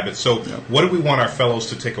 7 habits. So what do we want our fellows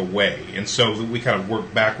to take away? And so we kind of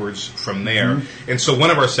work backwards from there. And so one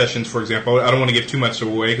of our sessions, for example, I don't want to give too much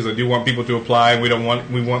away because I do want people to apply, and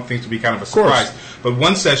we want things to be kind of a surprise. But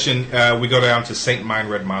one session, we go down to St.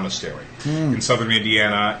 Meinrad Monastery in southern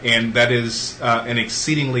Indiana, and that is an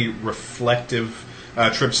exceedingly reflective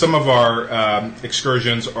trip. Some of our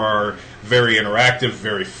excursions are very interactive,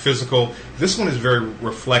 very physical. This one is very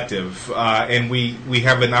reflective, and we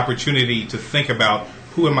have an opportunity to think about,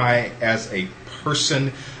 who am I as a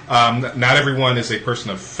person? Not everyone is a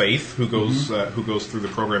person of faith who goes through the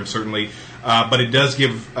program, certainly, but it does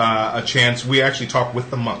give a chance. We actually talk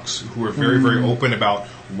with the monks, who are very, very open about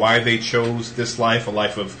why they chose this life, a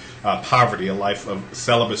life of poverty, a life of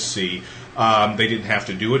celibacy. They didn't have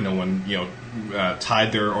to do it. No one,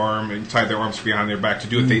 tied their arms behind their back to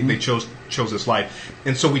do it. They chose this life.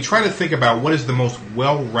 And so we try to think about what is the most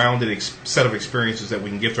well-rounded set of experiences that we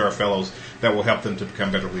can give to our fellows that will help them to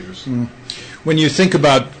become better leaders. When you think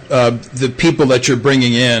about the people that you're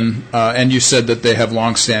bringing in, and you said that they have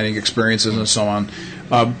long-standing experiences and so on,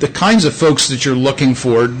 the kinds of folks that you're looking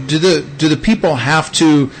for, do the people have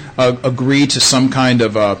to agree to some kind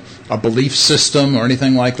of a belief system or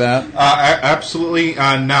anything like that? Absolutely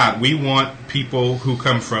not. We want people who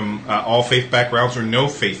come from all faith backgrounds or no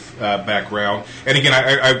faith background. And again,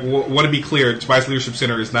 I want to be clear, Tobias Leadership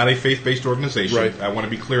Center is not a faith-based organization. Right. I want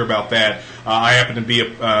to be clear about that. I happen to be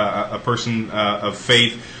a person of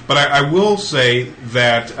faith. But I will say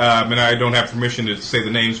that, and I don't have permission to say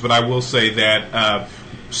the names, but I will say that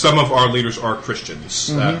some of our leaders are Christians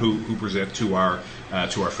who present to our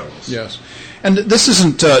fellows. Yes. And this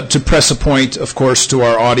isn't to press a point, of course, to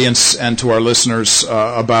our audience and to our listeners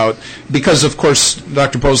because, of course,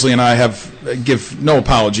 Dr. Posley and I give no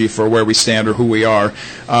apology for where we stand or who we are,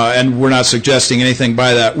 and we're not suggesting anything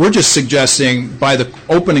by that. We're just suggesting, by the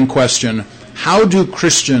opening question, how do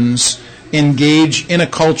Christians engage in a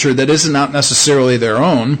culture that is not necessarily their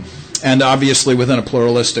own? And obviously, within a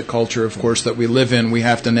pluralistic culture, of course, that we live in, we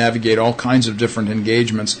have to navigate all kinds of different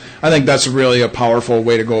engagements. I think that's really a powerful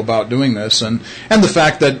way to go about doing this. And the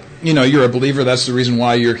fact that, you're a believer, that's the reason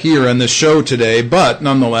why you're here in this show today. But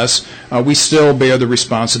nonetheless, we still bear the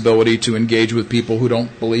responsibility to engage with people who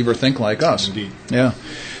don't believe or think like us. Indeed. Yeah.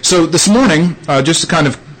 So this morning, just to kind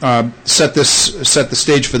of set the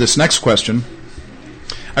stage for this next question,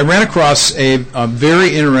 I ran across a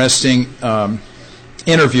very interesting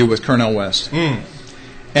interview with Cornel West, and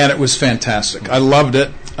it was fantastic. I loved it.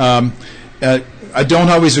 I don't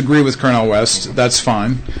always agree with Cornel West. That's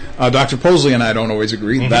fine. Dr. Posley and I don't always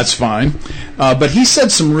agree. That's fine. But he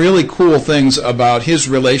said some really cool things about his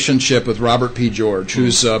relationship with Robert P. George,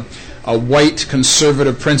 who's a white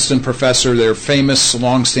conservative Princeton professor. They're famous,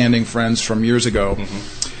 long-standing friends from years ago.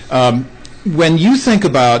 When you think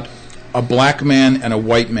about a black man and a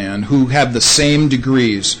white man who have the same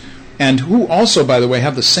degrees, and who also, by the way,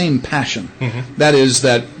 have the same passion. That is,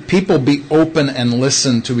 that people be open and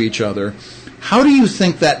listen to each other. How do you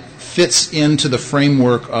think that fits into the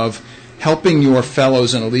framework of helping your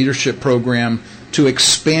fellows in a leadership program to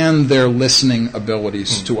expand their listening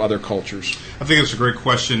abilities to other cultures? I think it's a great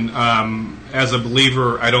question. As a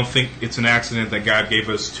believer, I don't think it's an accident that God gave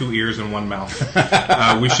us 2 ears and 1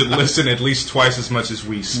 mouth. We should listen at least twice as much as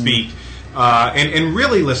we speak, and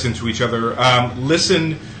really listen to each other.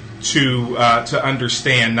 Listen to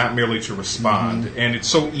understand, not merely to respond. And it's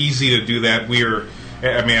so easy to do that.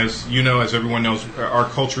 I mean, as you know, as everyone knows, our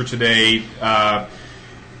culture today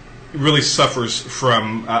really suffers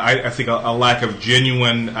from, I think, a lack of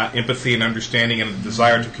genuine empathy and understanding and a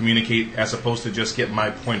desire to communicate as opposed to just get my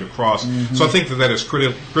point across. So I think that is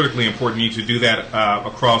critically important. You need to do that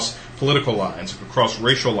across political lines, across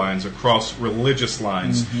racial lines, across religious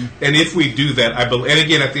lines. And if we do that, I believe, and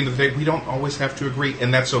again, at the end of the day, we don't always have to agree,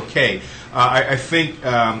 and that's okay. I think,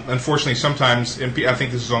 unfortunately, sometimes, and I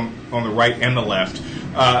think this is on the right and the left,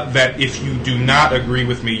 that if you do not agree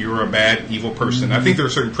with me, you're a bad, evil person. I think there are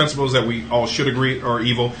certain principles that we all should agree are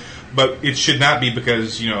evil, but it should not be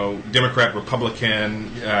because, Democrat, Republican,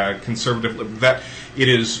 conservative, that it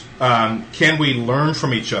is, can we learn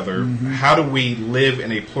from each other? How do we live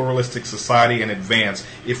in a pluralistic society and advance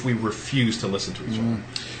if we refuse to listen to each other?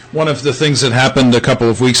 One of the things that happened a couple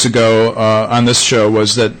of weeks ago on this show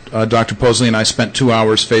was that Dr. Posley and I spent 2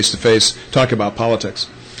 hours face-to-face talking about politics.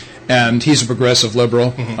 And he's a progressive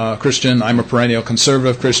liberal Christian. I'm a perennial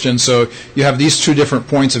conservative Christian. So you have these two different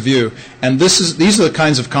points of view. And these are the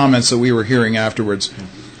kinds of comments that we were hearing afterwards.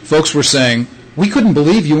 Folks were saying, we couldn't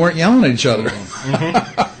believe you weren't yelling at each other.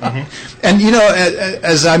 And,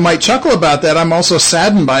 as I might chuckle about that, I'm also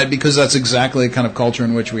saddened by it because that's exactly the kind of culture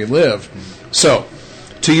in which we live. So,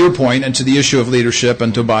 to your point and to the issue of leadership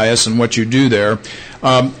and Tobias and what you do there,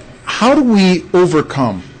 how do we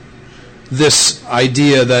overcome this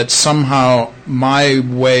idea that somehow my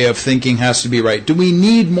way of thinking has to be right? Do we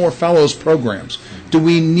need more fellows programs? Do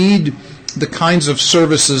we need the kinds of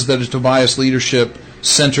services that a Tobias Leadership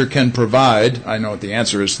Center can provide? I know what the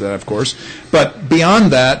answer is to that, of course. But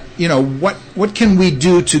beyond that, what can we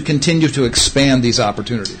do to continue to expand these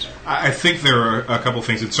opportunities? I think there are a couple of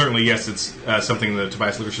things. And certainly, yes, it's something the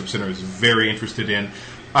Tobias Leadership Center is very interested in.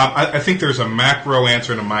 I think there's a macro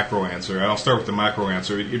answer and a micro answer. And I'll start with the macro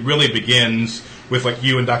answer. It really begins with, like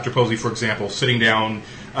you and Dr. Posey, for example, sitting down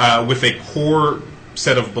with a core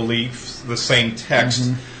set of beliefs, the same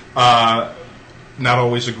text, not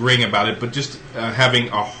always agreeing about it, but just having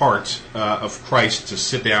a heart of Christ to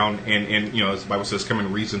sit down and as the Bible says, come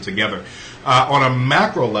and reason together. On a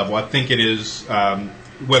macro level, I think it is,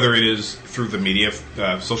 whether it is through the media,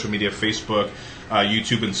 social media, Facebook,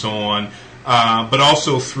 YouTube, and so on, but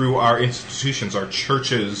also through our institutions, our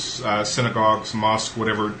churches, synagogues, mosques,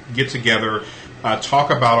 whatever, get together,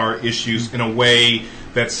 talk about our issues in a way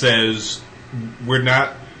that says we're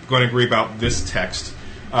not going to agree about this text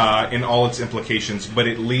in all its implications, but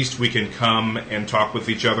at least we can come and talk with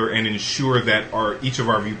each other and ensure that each of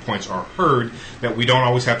our viewpoints are heard, that we don't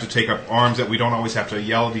always have to take up arms, that we don't always have to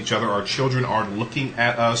yell at each other. Our children are looking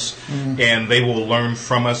at us, and they will learn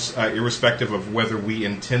from us, irrespective of whether we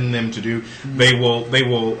intend them to do. They will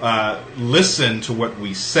listen to what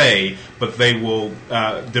we say, but they will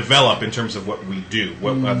develop in terms of what we do,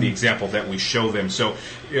 the example that we show them. So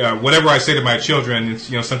whatever I say to my children, it's,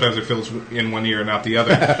 sometimes it feels in one ear and out the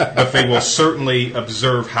other, but they will certainly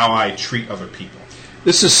observe how I treat other people.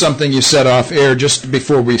 This is something you said off air just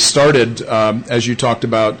before we started, as you talked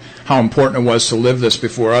about how important it was to live this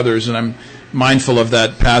before others, and I'm mindful of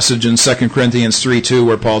that passage in 2 Corinthians 3:2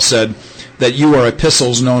 where Paul said that you are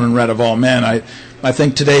epistles known and read of all men. I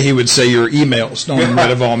think today he would say your emails known and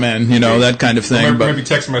read of all men, that kind of thing. Well, maybe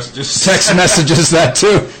text messages. Text messages, that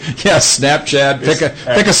too. Yes, Snapchat.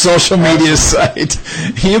 Pick a social media site.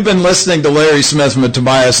 You've been listening to Larry Smith from the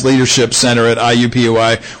Tobias Leadership Center at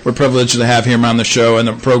IUPUI. We're privileged to have him on the show and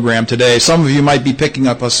the program today. Some of you might be picking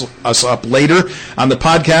us up later on the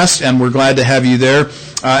podcast, and we're glad to have you there.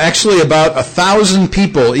 Actually, about 1,000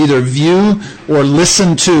 people either view or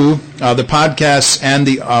listen to the podcasts and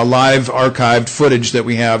the live archived footage that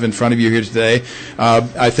we have in front of you here today.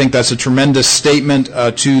 I think that's a tremendous statement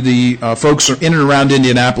to the folks in and around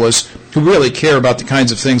Indianapolis who really care about the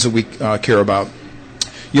kinds of things that we care about.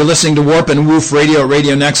 You're listening to Warp and Woof Radio at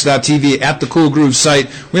RadioNext.tv at the Cool Groove site.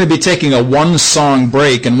 We're going to be taking a one-song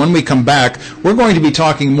break, and when we come back, we're going to be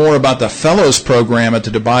talking more about the Fellows Program at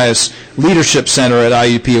the Tobias Leadership Center at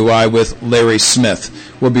IUPUI with Larry Smith.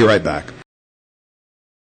 We'll be right back.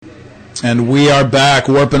 And we are back,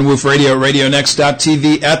 Warp and Woof Radio at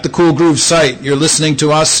RadioNext.tv at the Cool Groove site. You're listening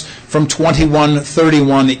to us from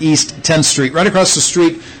 2131 East 10th Street, right across the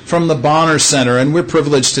street from the Bonner Center. And we're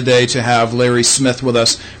privileged today to have Larry Smith with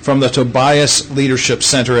us from the Tobias Leadership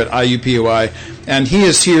Center at IUPUI. And he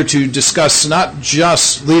is here to discuss not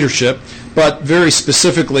just leadership, but very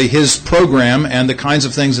specifically his program and the kinds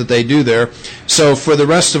of things that they do there. So for the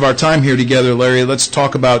rest of our time here together, Larry, let's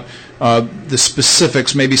talk about the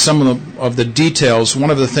specifics, maybe some of the details. One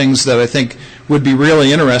of the things that I think would be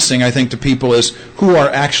really interesting, I think, to people is who are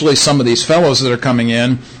actually some of these fellows that are coming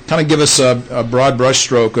in. Kind of give us a broad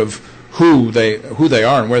brushstroke of who they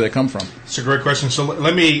are and where they come from? It's a great question. So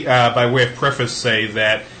let me, by way of preface, say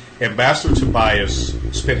that Ambassador Tobias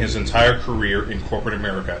spent his entire career in corporate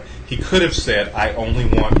America. He could have said, I only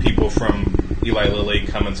want people from Eli Lilly,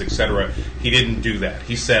 Cummins, etc. He didn't do that.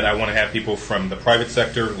 He said, I want to have people from the private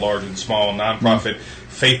sector, large and small, nonprofit,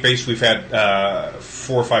 faith-based. We've had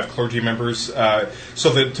 4 or 5 clergy members. So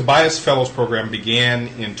the Tobias Fellows Program began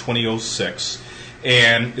in 2006,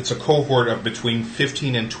 and it's a cohort of between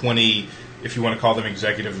 15 and 20, if you want to call them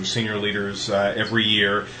executives or senior leaders, every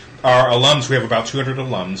year. Our alums, we have about 200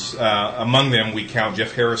 alums. Among them, we count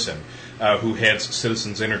Jeff Harrison, who heads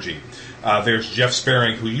Citizens Energy. There's Jeff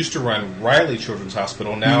Sparing, who used to run Riley Children's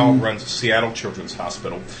Hospital, now runs Seattle Children's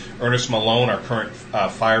Hospital. Ernest Malone, our current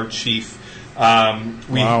fire chief.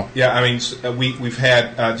 Wow. Yeah, I mean, we've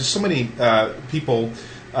had just so many people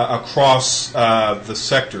across the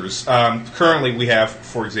sectors. Currently, we have,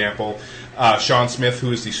 for example, Sean Smith,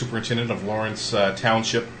 who is the superintendent of Lawrence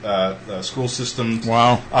Township school system.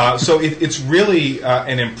 Wow! So it's really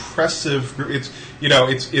an impressive group.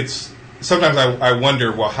 It's sometimes I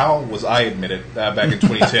wonder, well, how was I admitted back in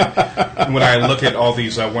 2010 when I look at all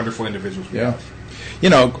these wonderful individuals we have? You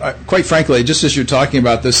know, quite frankly, just as you're talking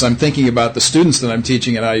about this, I'm thinking about the students that I'm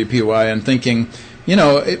teaching at IUPUI and thinking, you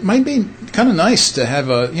know, it might be kind of nice to have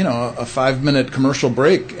a 5-minute commercial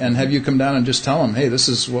break and have you come down and just tell them, hey, this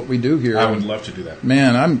is what we do here. I would love to do that.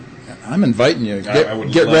 Man, I'm inviting you. Get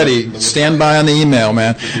ready. ready. Stand by on the email,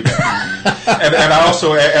 man. and I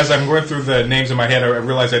also, as I'm going through the names in my head, I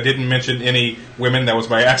realized I didn't mention any women. That was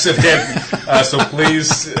by accident. So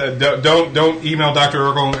please don't email Dr.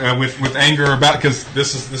 Ergel with anger about, because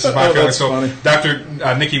this is my feeling. So funny. Dr.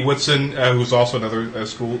 Nikki Woodson, who's also another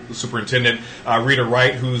school superintendent, Rita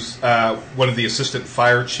Wright, who's one of the assistant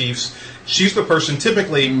fire chiefs. She's the person,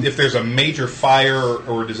 typically, if there's a major fire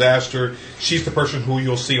or disaster, she's the person who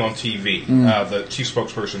you'll see on TV, the chief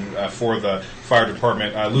spokesperson for the fire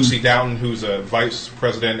department. Lucy Doughton, who's a vice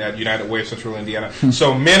president at United Way of Central Indiana.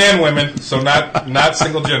 So men and women, so not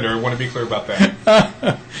single gender. I want to be clear about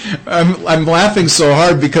that. I'm laughing so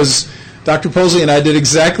hard because Dr. Posley and I did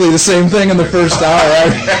exactly the same thing in the first hour.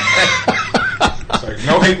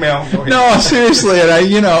 No hate mail. No, seriously, and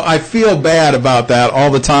I feel bad about that all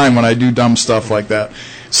the time when I do dumb stuff like that.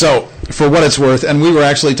 So, for what it's worth, and we were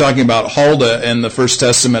actually talking about Huldah in the First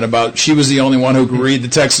Testament, about she was the only one who could read the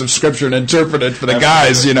text of Scripture and interpret it for the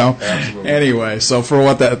guys, Absolutely. Anyway, so for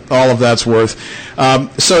what all of that's worth.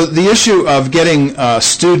 So the issue of getting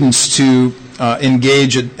students to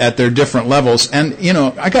engage at their different levels, and,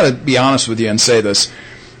 I got to be honest with you and say this.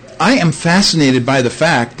 I am fascinated by the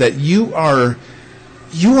fact that you are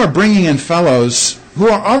bringing in fellows who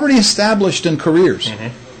are already established in careers.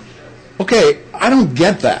 Mm-hmm. Okay, I don't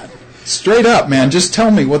get that. Straight up, man. Just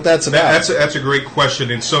tell me what that's about. That's a great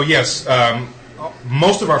question. And so, yes,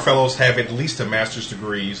 most of our fellows have at least a master's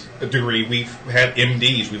degree. We've had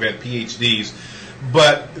MDs, we've had PhDs.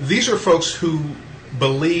 But these are folks who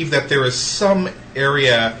believe that there is some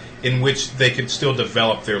area in which they can still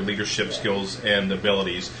develop their leadership skills and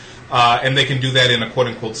abilities. And they can do that in a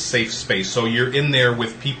quote-unquote safe space. So you're in there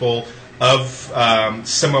with people of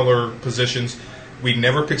similar positions. We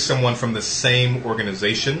never pick someone from the same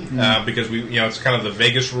organization because it's kind of the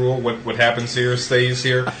Vegas rule. What happens here stays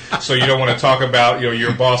here. So you don't want to talk about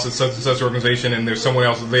your boss at such and such organization and there's someone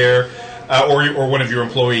else there, or one of your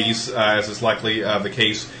employees, as is likely the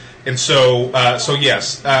case. And so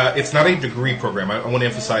yes, it's not a degree program. I want to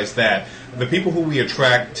emphasize that. The people who we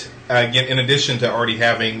attract, again, in addition to already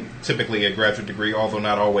having typically a graduate degree, although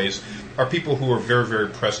not always, are people who are very, very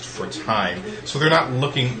pressed for time. So they're not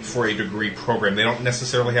looking for a degree program. They don't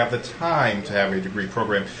necessarily have the time to have a degree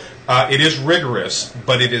program. It is rigorous,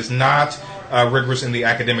 but it is not rigorous in the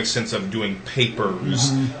academic sense of doing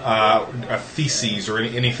papers, theses, or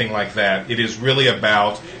anything like that. It is really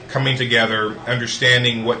about coming together,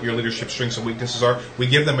 understanding what your leadership strengths and weaknesses are. We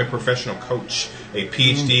give them a professional coach, a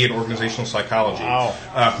PhD in organizational psychology,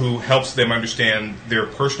 who helps them understand their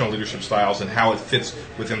personal leadership styles and how it fits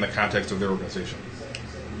within the context of their organization.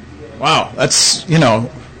 Wow, that's,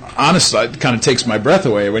 honestly, it kind of takes my breath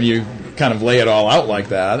away when you kind of lay it all out like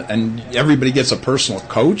that, and everybody gets a personal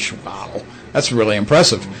coach. Wow, that's really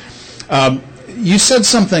impressive. You said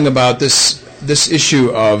something about this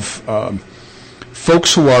issue of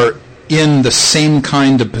folks who are in the same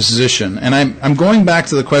kind of position, and I'm going back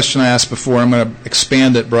to the question I asked before. I'm going to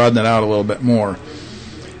expand it, broaden it out a little bit more.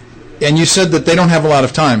 And you said that they don't have a lot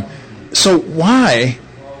of time. So why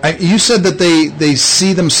You said that they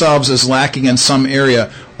see themselves as lacking in some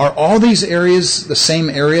area. Are all these areas the same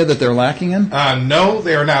area that they're lacking in? No,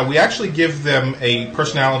 they are not. We actually give them a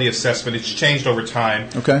personality assessment. It's changed over time.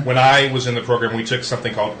 Okay. When I was in the program, we took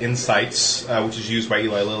something called Insights, which is used by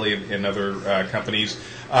Eli Lilly and other companies.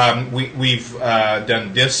 We've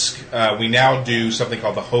done DISC. We now do something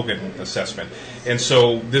called the Hogan assessment. And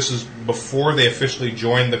so this is before they officially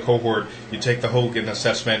join the cohort. You take the Hogan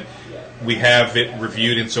assessment. We have it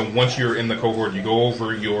reviewed. And so once you're in the cohort, you go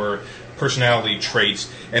over your personality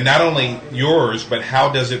traits, and not only yours, but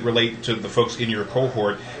how does it relate to the folks in your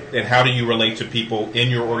cohort, and how do you relate to people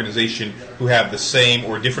in your organization who have the same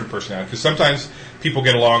or different personality? Because sometimes people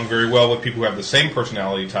get along very well with people who have the same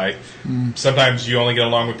personality type. Sometimes you only get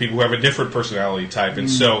along with people who have a different personality type, and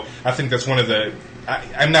so I think that's one of the.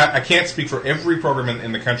 I can't speak for every program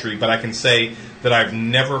in the country, but I can say that I've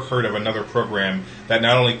never heard of another program that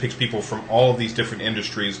not only picks people from all of these different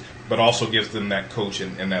industries, but also gives them that coach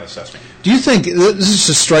and that assessment. Do you think, this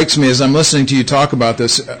just strikes me as I'm listening to you talk about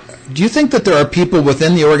this, do you think that there are people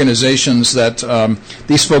within the organizations that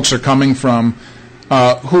these folks are coming from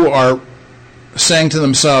who are saying to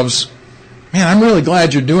themselves, man, I'm really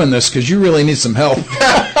glad you're doing this because you really need some help?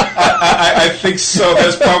 I think so.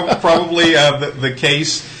 That's probably the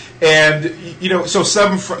case. And, so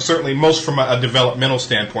some, certainly most from a developmental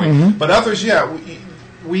standpoint. But others,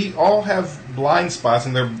 we all have blind spots,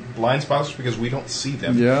 and they're blind spots because we don't see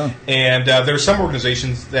them. Yeah. And there are some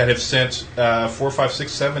organizations that have sent 4, 5,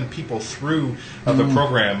 6, 7 people through the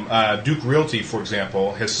program. Duke Realty, for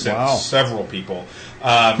example, has sent several people.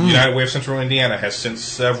 United Way of Central Indiana has sent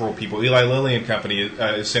several people. Eli Lilly and Company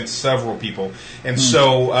has sent several people. And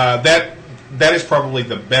so that is probably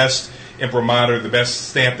the best imprimatur, the best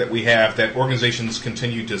stamp that we have, that organizations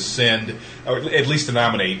continue to send, or at least to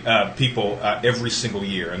nominate people every single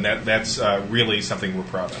year, and that's really something we're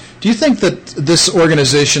proud of. Do you think that this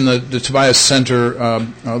organization, the Tobias Center,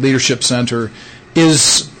 Leadership Center,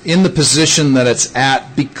 is in the position that it's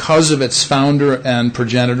at because of its founder and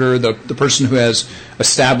progenitor, the person who has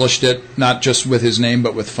established it, not just with his name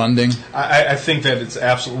but with funding? I think that it's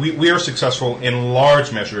absolutely. We are successful in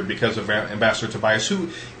large measure because of Ambassador Tobias, who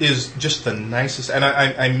is just the nicest, and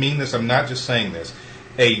I mean this, I'm not just saying this,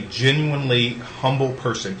 a genuinely humble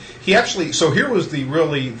person. He actually, so here was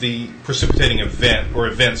the precipitating event or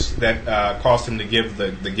events that caused him to give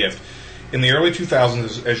the gift. In the early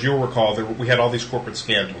 2000s, as you'll recall, we had all these corporate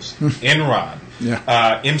scandals. Enron,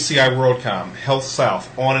 MCI WorldCom, Health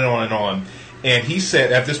South, on and on and on. And he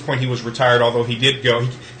said at this point he was retired, although he did go.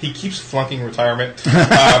 He keeps flunking retirement. So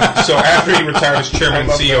after he retired as chairman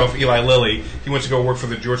and CEO of Eli Lilly, he went to go work for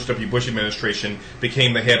the George W. Bush administration,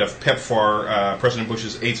 became the head of PEPFAR, President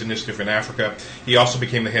Bush's AIDS initiative in Africa. He also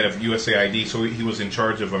became the head of USAID, so he was in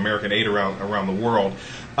charge of American aid around the world.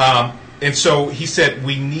 And so he said,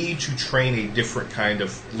 we need to train a different kind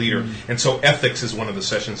of leader. And so ethics is one of the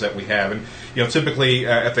sessions that we have. And, typically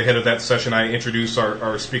at the head of that session, I introduce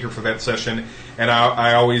our speaker for that session. And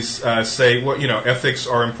I always say, well, ethics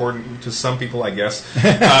are important to some people, I guess.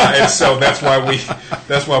 And so that's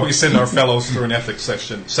why we send our fellows through an ethics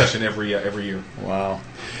session every year. Wow.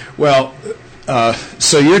 Well,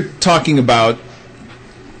 so you're talking about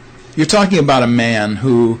a man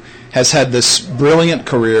who has had this brilliant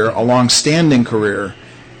career, a long-standing career,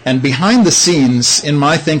 and behind the scenes, in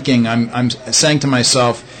my thinking, I'm saying to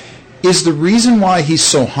myself, is the reason why he's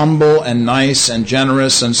so humble and nice and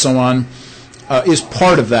generous and so on, is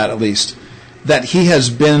part of that at least, that he has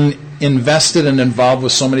been invested and involved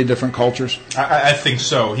with so many different cultures? I think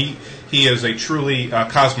so. He is a truly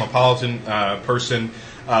cosmopolitan person,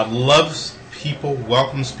 loves people,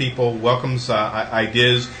 welcomes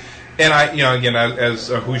ideas. And again, as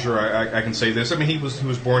a Hoosier, I can say this. I mean, he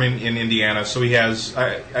was born in Indiana, so he has.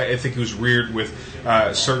 I think he was reared with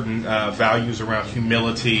certain values around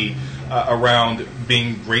humility, around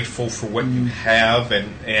being grateful for what you have,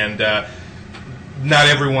 and not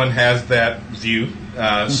everyone has that view.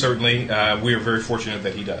 Certainly, we are very fortunate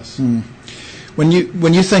that he does. When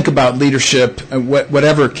you think about leadership,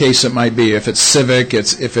 whatever case it might be, if it's civic,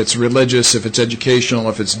 if it's religious, if it's educational,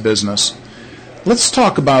 if it's business. Let's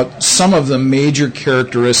talk about some of the major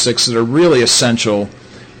characteristics that are really essential,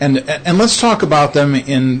 and let's talk about them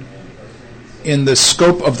in the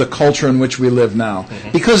scope of the culture in which we live now.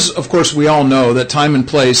 Because, of course, we all know that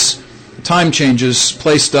time changes,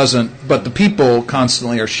 place doesn't, but the people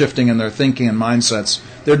constantly are shifting in their thinking and mindsets,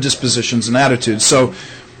 their dispositions and attitudes. So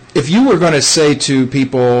if you were going to say to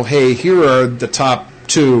people, hey, here are the top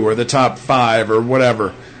 2 or the top 5 or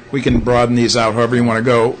whatever, we can broaden these out however you want to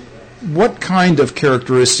go, what kind of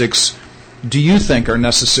characteristics do you think are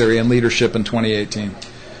necessary in leadership in 2018?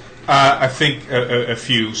 I think a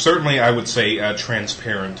few. Certainly, I would say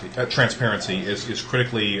transparency is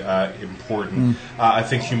critically important. I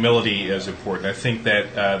think humility is important. I think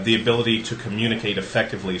that the ability to communicate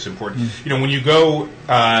effectively is important. When you go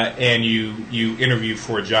and you interview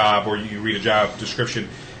for a job or you read a job description,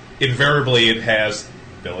 invariably it has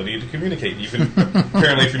ability to communicate. Even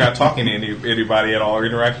apparently, if you're not talking to anybody at all or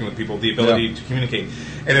interacting with people, the ability to communicate.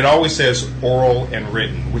 And it always says oral and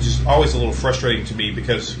written, which is always a little frustrating to me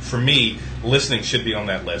because for me, listening should be on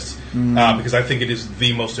that list because I think it is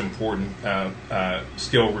the most important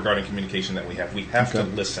skill regarding communication that we have. We have to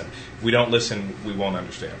listen. If we don't listen, we won't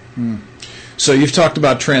understand. So you've talked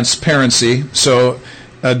about transparency. So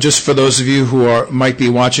just for those of you who might be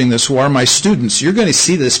watching this who are my students, you're going to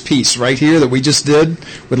see this piece right here that we just did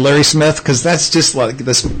with Larry Smith because that's just like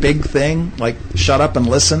this big thing, like shut up and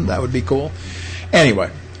listen. That would be cool.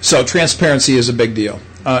 Anyway, so transparency is a big deal.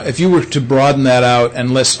 If you were to broaden that out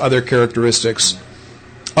and list other characteristics,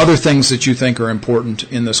 other things that you think are important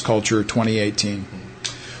in this culture 2018.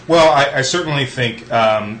 Well, I certainly think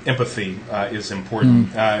empathy is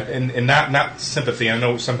important, and not sympathy. I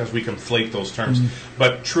know sometimes we conflate those terms,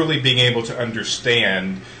 but truly being able to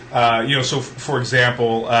understand. So for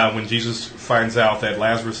example, when Jesus finds out that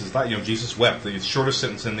Lazarus is dying, Jesus wept. The shortest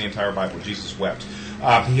sentence in the entire Bible, Jesus wept.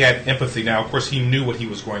 He had empathy. Now, of course, he knew what he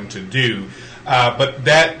was going to do, but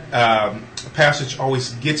that passage always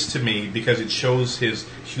gets to me because it shows his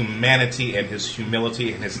humanity and his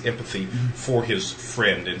humility and his empathy for his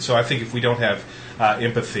friend. And so I think if we don't have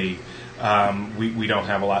empathy, we don't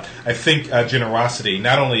have a lot. I think generosity,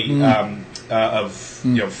 not only of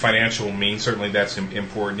financial means, certainly that's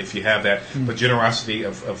important if you have that, but generosity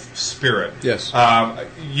of spirit. Yes.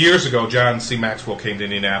 Years ago, John C. Maxwell came to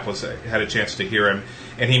Indianapolis. I had a chance to hear him,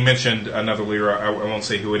 and he mentioned another leader. I won't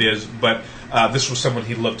say who it is, but this was someone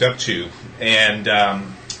he looked up to and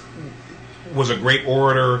was a great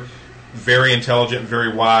orator, very intelligent,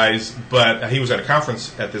 very wise. But he was at a conference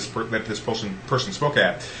that this person spoke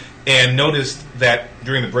at, and noticed that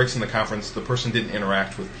during the breaks in the conference, the person didn't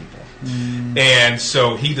interact with people. And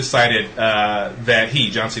so he decided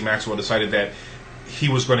John C. Maxwell decided that he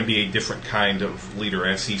was going to be a different kind of leader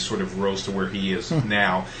as he sort of rose to where he is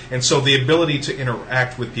now. And so the ability to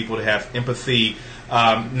interact with people, to have empathy,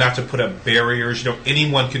 not to put up barriers.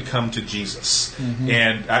 Anyone could come to Jesus.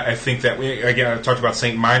 And I think that, I talked about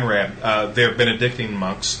St. Meinrad. They're Benedictine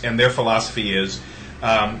monks, and their philosophy is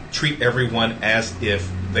treat everyone as if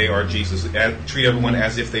they are Jesus. Treat everyone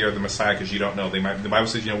as if they are the Messiah, because you don't know. The Bible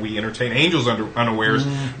says, we entertain angels unawares.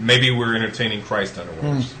 Maybe we're entertaining Christ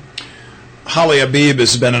unawares. Holly Habib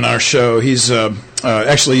has been in our show. He's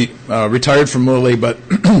actually retired from Mooley, but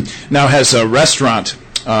now has a restaurant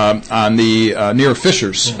on the near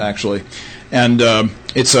Fishers, actually. And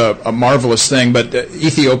it's a marvelous thing, but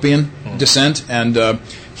Ethiopian descent, and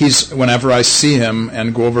whenever I see him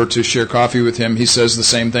and go over to share coffee with him, he says the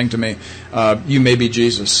same thing to me. You may be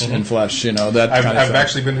Jesus in flesh, that I've kind of thing.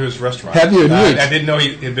 actually been to his restaurant. Have you? I didn't know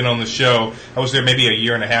he had been on the show. I was there maybe a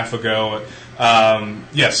year and a half ago.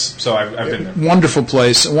 Yes, so I've been there. Wonderful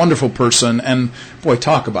place, wonderful person, and boy,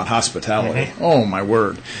 talk about hospitality. Oh, my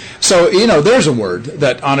word. So, there's a word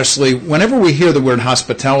that, honestly, whenever we hear the word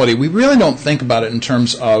hospitality, we really don't think about it in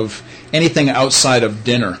terms of anything outside of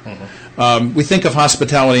dinner. We think of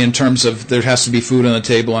hospitality in terms of there has to be food on the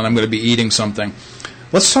table and I'm going to be eating something.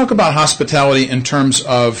 Let's talk about hospitality in terms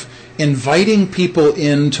of inviting people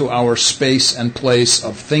into our space and place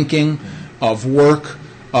of thinking, of work,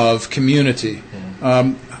 of community.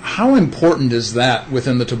 How important is that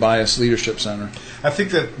within the Tobias Leadership Center? I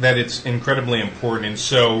think that it's incredibly important. And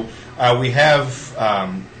so we have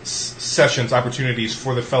sessions, opportunities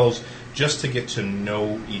for the fellows just to get to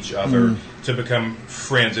know each other, to become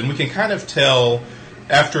friends. And we can kind of tell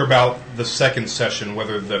after about the second session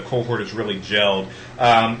whether the cohort is really gelled.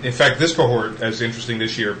 In fact, this cohort is interesting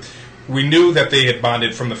this year. We knew that they had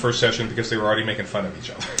bonded from the first session because they were already making fun of each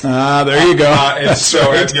other. There you go. And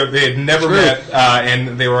so they had never met,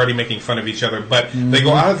 and they were already making fun of each other. But they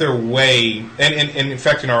go out of their way, and in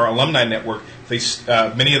fact, in our alumni network, they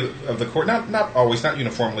many of the cohort, not always, not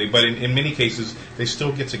uniformly, but in many cases, they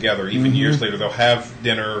still get together. Even years later, they'll have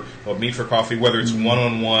dinner, they'll meet for coffee, whether it's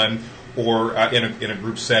one-on-one or in a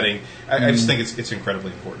group setting. I just think it's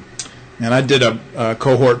incredibly important. And I did a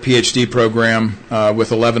cohort PhD program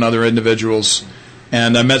with 11 other individuals,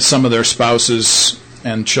 and I met some of their spouses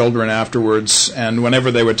and children afterwards. And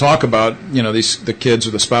whenever they would talk about, the kids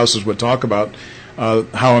or the spouses would talk about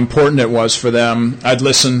how important it was for them, I'd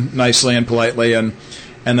listen nicely and politely, and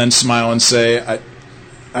then smile and say,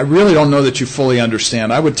 I really don't know that you fully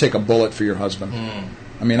understand. I would take a bullet for your husband.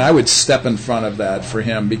 I mean, I would step in front of that for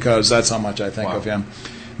him because that's how much I think of him.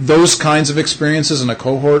 Those kinds of experiences in a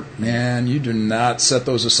cohort, man, you do not set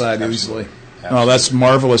those aside easily. Oh, that's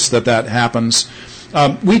marvelous that happens.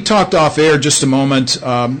 We talked off air just a moment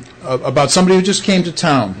about somebody who just came to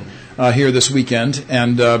town here this weekend,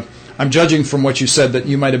 and I'm judging from what you said that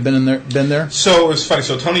you might have been there. So it was funny.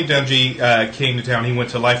 So Tony Dungy came to town. He went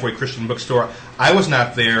to Lifeway Christian Bookstore. I was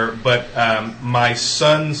not there, but my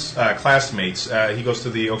son's classmates. He goes to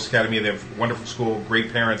the Oaks Academy. They have a wonderful school,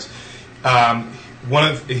 great parents. One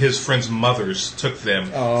of his friends' mothers took them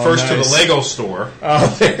first to the Lego store.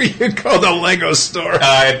 Oh, there you go, the Lego store.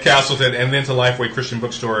 At Castleton, and then to Lifeway Christian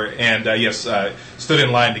Bookstore. And, stood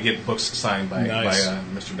in line to get books signed by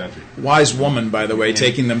Mr. Dungy. Wise woman, by the way,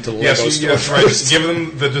 taking them to the Lego store. Yes, right. Give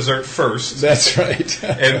them the dessert first. That's right.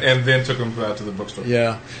 and then took them to the bookstore.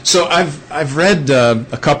 Yeah. So I've read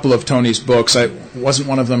a couple of Tony's books. Wasn't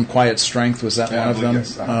one of them Quiet Strength? Was that one of them?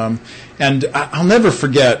 Yes. And I'll never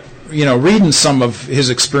forget, reading some of his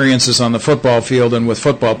experiences on the football field and with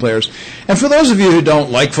football players. And for those of you who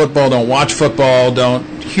don't like football, don't watch football, don't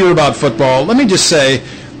hear about football, let me just say,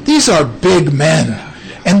 these are big men.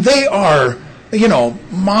 And they are,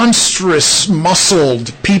 monstrous,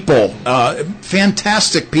 muscled people.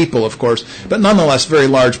 Fantastic people, of course, but nonetheless very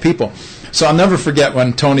large people. So I'll never forget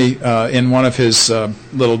when Tony, in one of his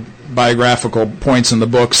little biographical points in the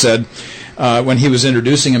book, said, when he was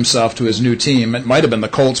introducing himself to his new team, it might have been the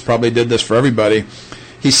Colts, probably did this for everybody,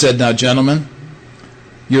 he said, "Now, gentlemen,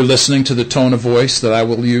 you're listening to the tone of voice that I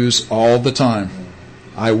will use all the time.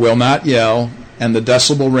 I will not yell, and the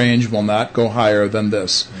decibel range will not go higher than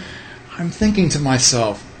this." I'm thinking to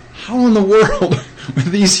myself, how in the world,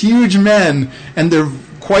 with these huge men, and they're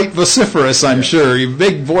quite vociferous, I'm sure,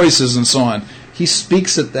 big voices and so on, he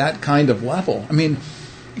speaks at that kind of level. I mean,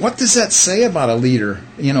 what does that say about a leader,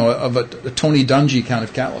 of a Tony Dungy kind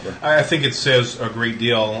of caliber? I think it says a great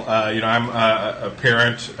deal. I'm a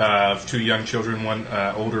parent of two young children, one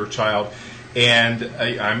older child, and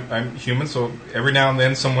I'm human, so every now and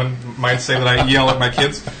then someone might say that I yell at my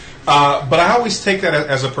kids. But I always take that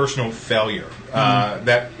as a personal failure.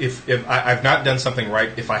 That if I've not done something right,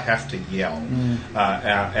 if I have to yell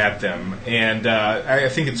at them, and I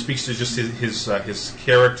think it speaks to just his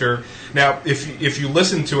character. Now, if you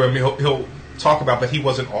listen to him, he'll talk about that he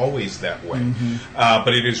wasn't always that way,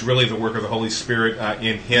 but it is really the work of the Holy Spirit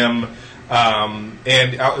in him.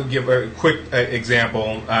 And I'll give a quick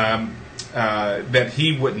example that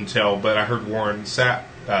he wouldn't tell, but I heard Warren Sapp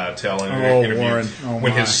tell in an interview. Warren.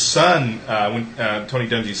 When his son, when Tony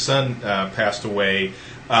Dungy's son passed away,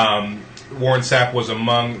 Warren Sapp was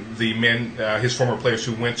among the men, his former players,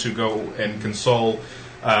 who went to go and console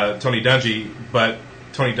Tony Dungy, but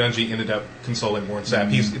Tony Dungy ended up consoling Warren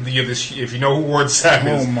Sapp. If you know who Warren Sapp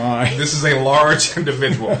is, this is a large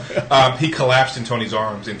individual. He collapsed in Tony's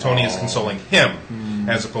arms, and Tony is consoling him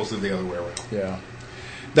as opposed to the other way around. Yeah.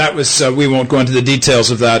 That was, we won't go into the details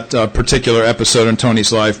of that particular episode in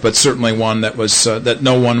Tony's life, but certainly one that was that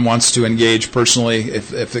no one wants to engage personally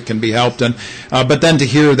if it can be helped. And but then to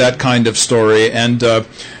hear that kind of story, and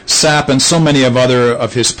Sapp and so many of other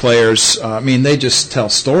of his players, they just tell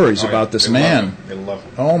stories about this man. They love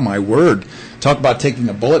him. Oh, my word. Talk about taking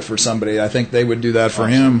a bullet for somebody. I think they would do that for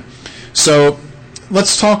him. So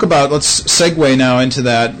let's segue now into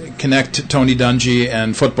that, connect Tony Dungy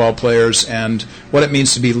and football players and what it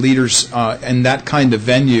means to be leaders in that kind of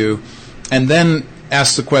venue, and then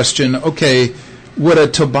ask the question, okay, would a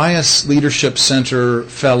Tobias Leadership Center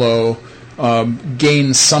fellow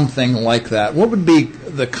gain something like that? What would be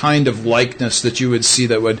the kind of likeness that you would see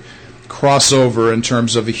that would cross over in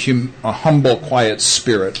terms of a humble, quiet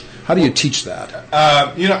spirit? How do you teach that?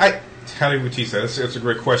 How do we teach that? That's a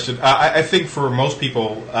great question. I think for most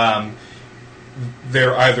people,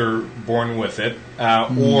 they're either born with it,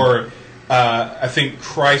 or I think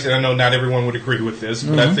Christ, and I know not everyone would agree with this,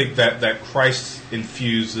 but I think that Christ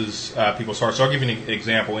infuses people's hearts. So I'll give you an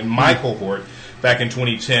example. In my cohort, back in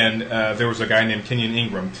 2010, there was a guy named Kenyon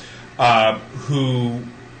Ingram who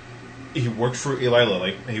he worked for Eli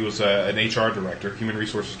Lilly. He was an HR director, human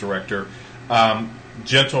resources director,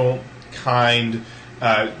 gentle, kind,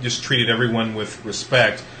 just treated everyone with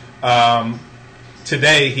respect.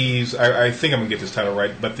 Today, he's, I think I'm going to get this title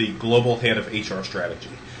right, but the global head of HR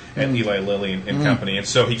strategy at Eli Lilly and Company. And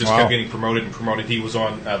so he just kept getting promoted and promoted. He was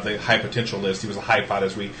on the high potential list. He was a high pot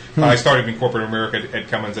as I started in corporate America at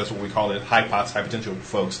Cummins. That's what we called it, high pots, high potential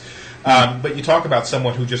folks. But you talk about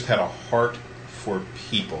someone who just had a heart for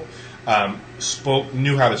people,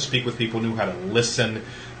 knew how to speak with people, knew how to listen.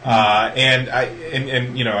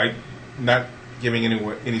 I not giving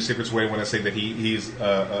any secrets away when I say that he's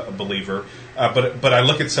a believer. But I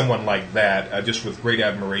look at someone like that just with great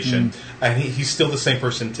admiration, and he's still the same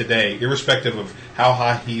person today, irrespective of how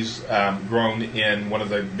high he's grown in one of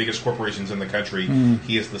the biggest corporations in the country.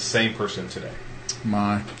 He is the same person today.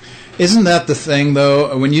 My, isn't that the thing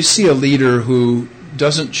though? When you see a leader who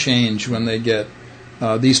doesn't change when they get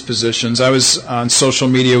these positions. I was on social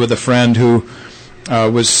media with a friend who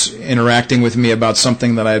was interacting with me about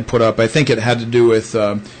something that I had put up. I think it had to do with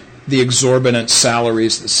the exorbitant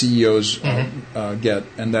salaries that CEOs get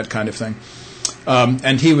and that kind of thing.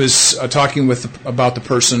 And he was talking about the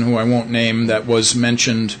person who I won't name that was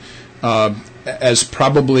mentioned as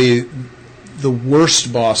probably the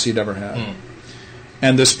worst boss he'd ever had.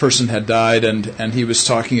 And this person had died, and he was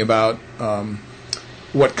talking about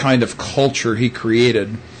what kind of culture he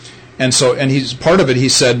created. And so, and he's part of it, he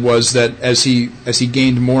said, was that as he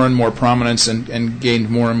gained more and more prominence and gained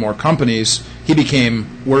more and more companies, he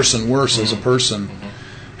became worse and worse as a person.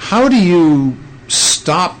 How do you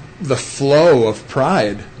stop the flow of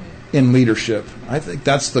pride in leadership? I think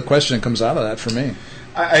that's the question that comes out of that for me.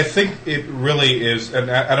 I think it really is,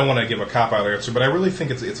 and I don't want to give a cop-out answer, but I really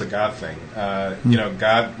think it's a God thing.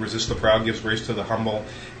 God resists the proud, gives grace to the humble,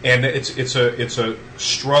 and it's a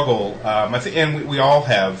struggle. I think, and we all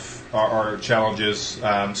have our challenges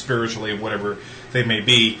spiritually, whatever they may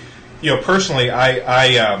be. Personally,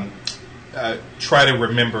 I try to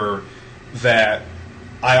remember that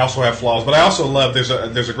I also have flaws, but I also love.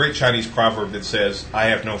 There's a great Chinese proverb that says, "I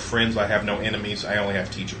have no friends, I have no enemies, I only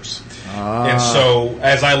have teachers." And so,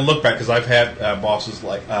 as I look back, because I've had bosses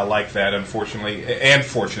like that, unfortunately and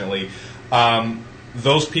fortunately,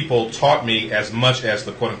 those people taught me as much as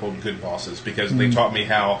the quote unquote good bosses, because they taught me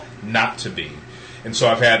how not to be. And so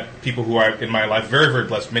I've had people who are in my life very, very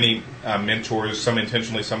blessed, many mentors, some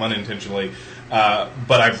intentionally, some unintentionally,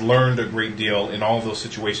 but I've learned a great deal in all of those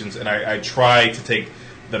situations, and I try to take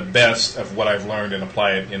the best of what I've learned and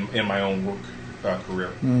apply it in my own work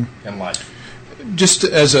career and life. Just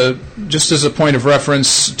as a point of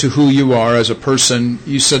reference to who you are as a person,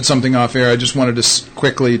 you said something off air I just wanted to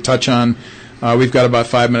quickly touch on. We've got about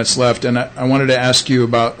 5 minutes left, and I wanted to ask you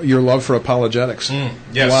about your love for apologetics.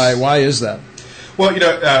 Yes. Why is that? Well,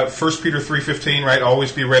 1 Peter 3:15, right?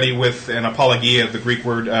 Always be ready with an apologia, the Greek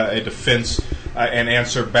word, a defense, and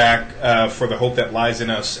answer back for the hope that lies in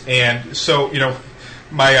us. And so,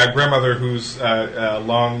 my grandmother, who's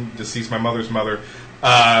long deceased, my mother's mother,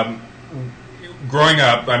 growing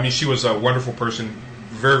up, she was a wonderful person,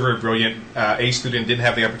 very, very brilliant, A student, didn't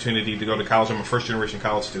have the opportunity to go to college. I'm a first-generation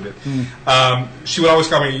college student. She would always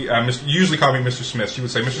call me, usually call me Mr. Smith. She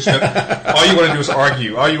would say, Mr. Smith, all you want to do is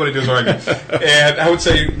argue. All you want to do is argue. And I would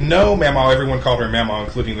say, no, Mama. Everyone called her Mama,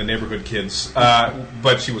 including the neighborhood kids.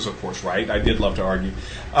 But she was, of course, right. I did love to argue.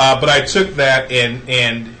 But I took that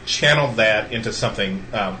and channeled that into something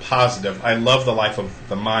positive. I love the life of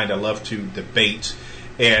the mind. I love to debate.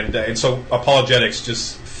 And so apologetics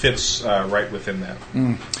just fits right within that.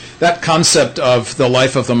 That concept of the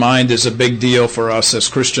life of the mind is a big deal for us as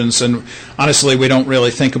Christians, and honestly, we don't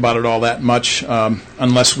really think about it all that much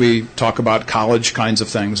unless we talk about college kinds of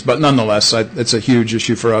things. But nonetheless, it's a huge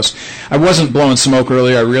issue for us. I wasn't blowing smoke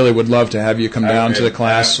earlier. I really would love to have you come down to the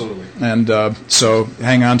class. Absolutely. And so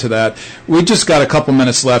hang on to that. We just got a couple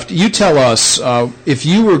minutes left. You tell us, if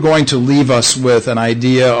you were going to leave us with an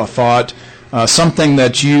idea, a thought, something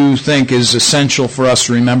that you think is essential for us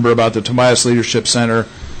to remember about the Tobias Leadership Center,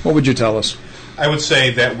 what would you tell us? I would say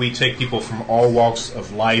that we take people from all walks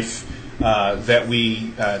of life, that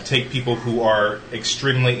we take people who are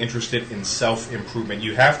extremely interested in self-improvement.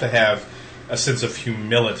 You have to have a sense of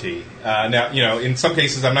humility. Now, in some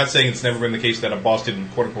cases, I'm not saying it's never been the case that a boss didn't,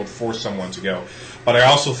 quote-unquote, force someone to go. But I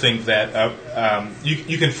also think that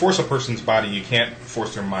you can force a person's body. You can't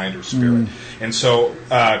force their mind or spirit. And so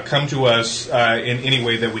come to us in any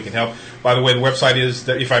way that we can help. By the way, the website is,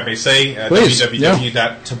 if I may say,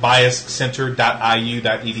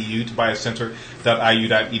 www.tobiascenter.iu.edu,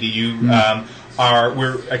 tobiascenter.iu.edu.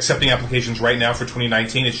 We're accepting applications right now for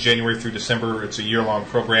 2019. It's January through December. It's a year-long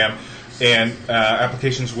program. And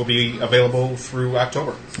applications will be available through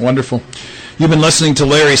October. Wonderful. You've been listening to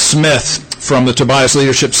Larry Smith from the Tobias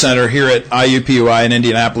Leadership Center here at IUPUI in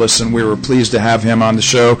Indianapolis, and we were pleased to have him on the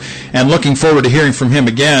show. And looking forward to hearing from him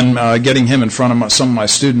again, getting him in front of some of my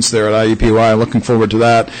students there at IUPUI. Looking forward to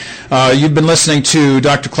that. You've been listening to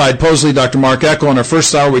Dr. Clyde Posley, Dr. Mark Eckel. In our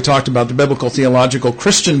first hour, we talked about the biblical, theological,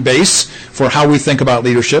 Christian base for how we think about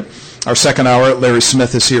leadership. our second hour. Larry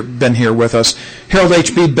Smith has been here with us. Harold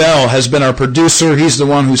H.B. Bell has been our producer. He's the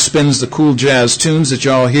one who spins the cool jazz tunes that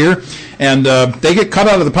y'all hear. And they get cut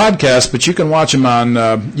out of the podcast, but you can watch them on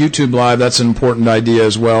YouTube Live. That's an important idea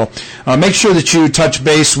as well. Make sure that you touch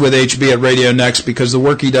base with HB at Radio Next, because the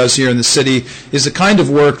work he does here in the city is the kind of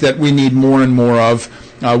work that we need more and more of.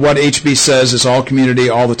 What HB says is all community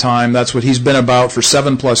all the time. That's what he's been about for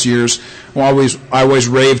 7+ years. I always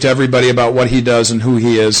rave to everybody about what he does and who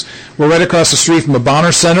he is. We're right across the street from the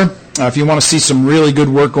Bonner Center. If you want to see some really good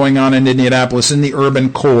work going on in Indianapolis in the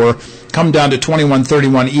urban core, come down to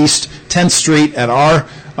 2131 East 10th Street at our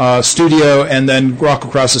studio, and then walk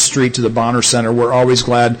across the street to the Bonner Center. We're always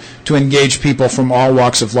glad to engage people from all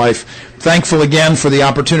walks of life. Thankful again for the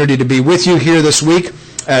opportunity to be with you here this week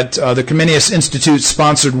at the Comenius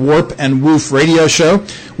Institute-sponsored Warp and Woof radio show.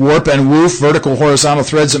 Warp and Woof, vertical horizontal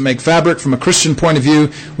threads that make fabric. From a Christian point of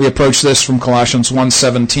view, we approach this from Colossians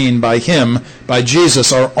 1:17. By him, by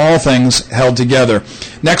Jesus, are all things held together.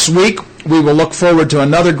 Next week, we will look forward to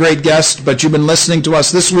another great guest, but you've been listening to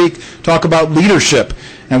us this week talk about leadership,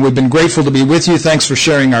 and we've been grateful to be with you. Thanks for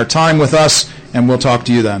sharing our time with us, and we'll talk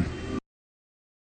to you then.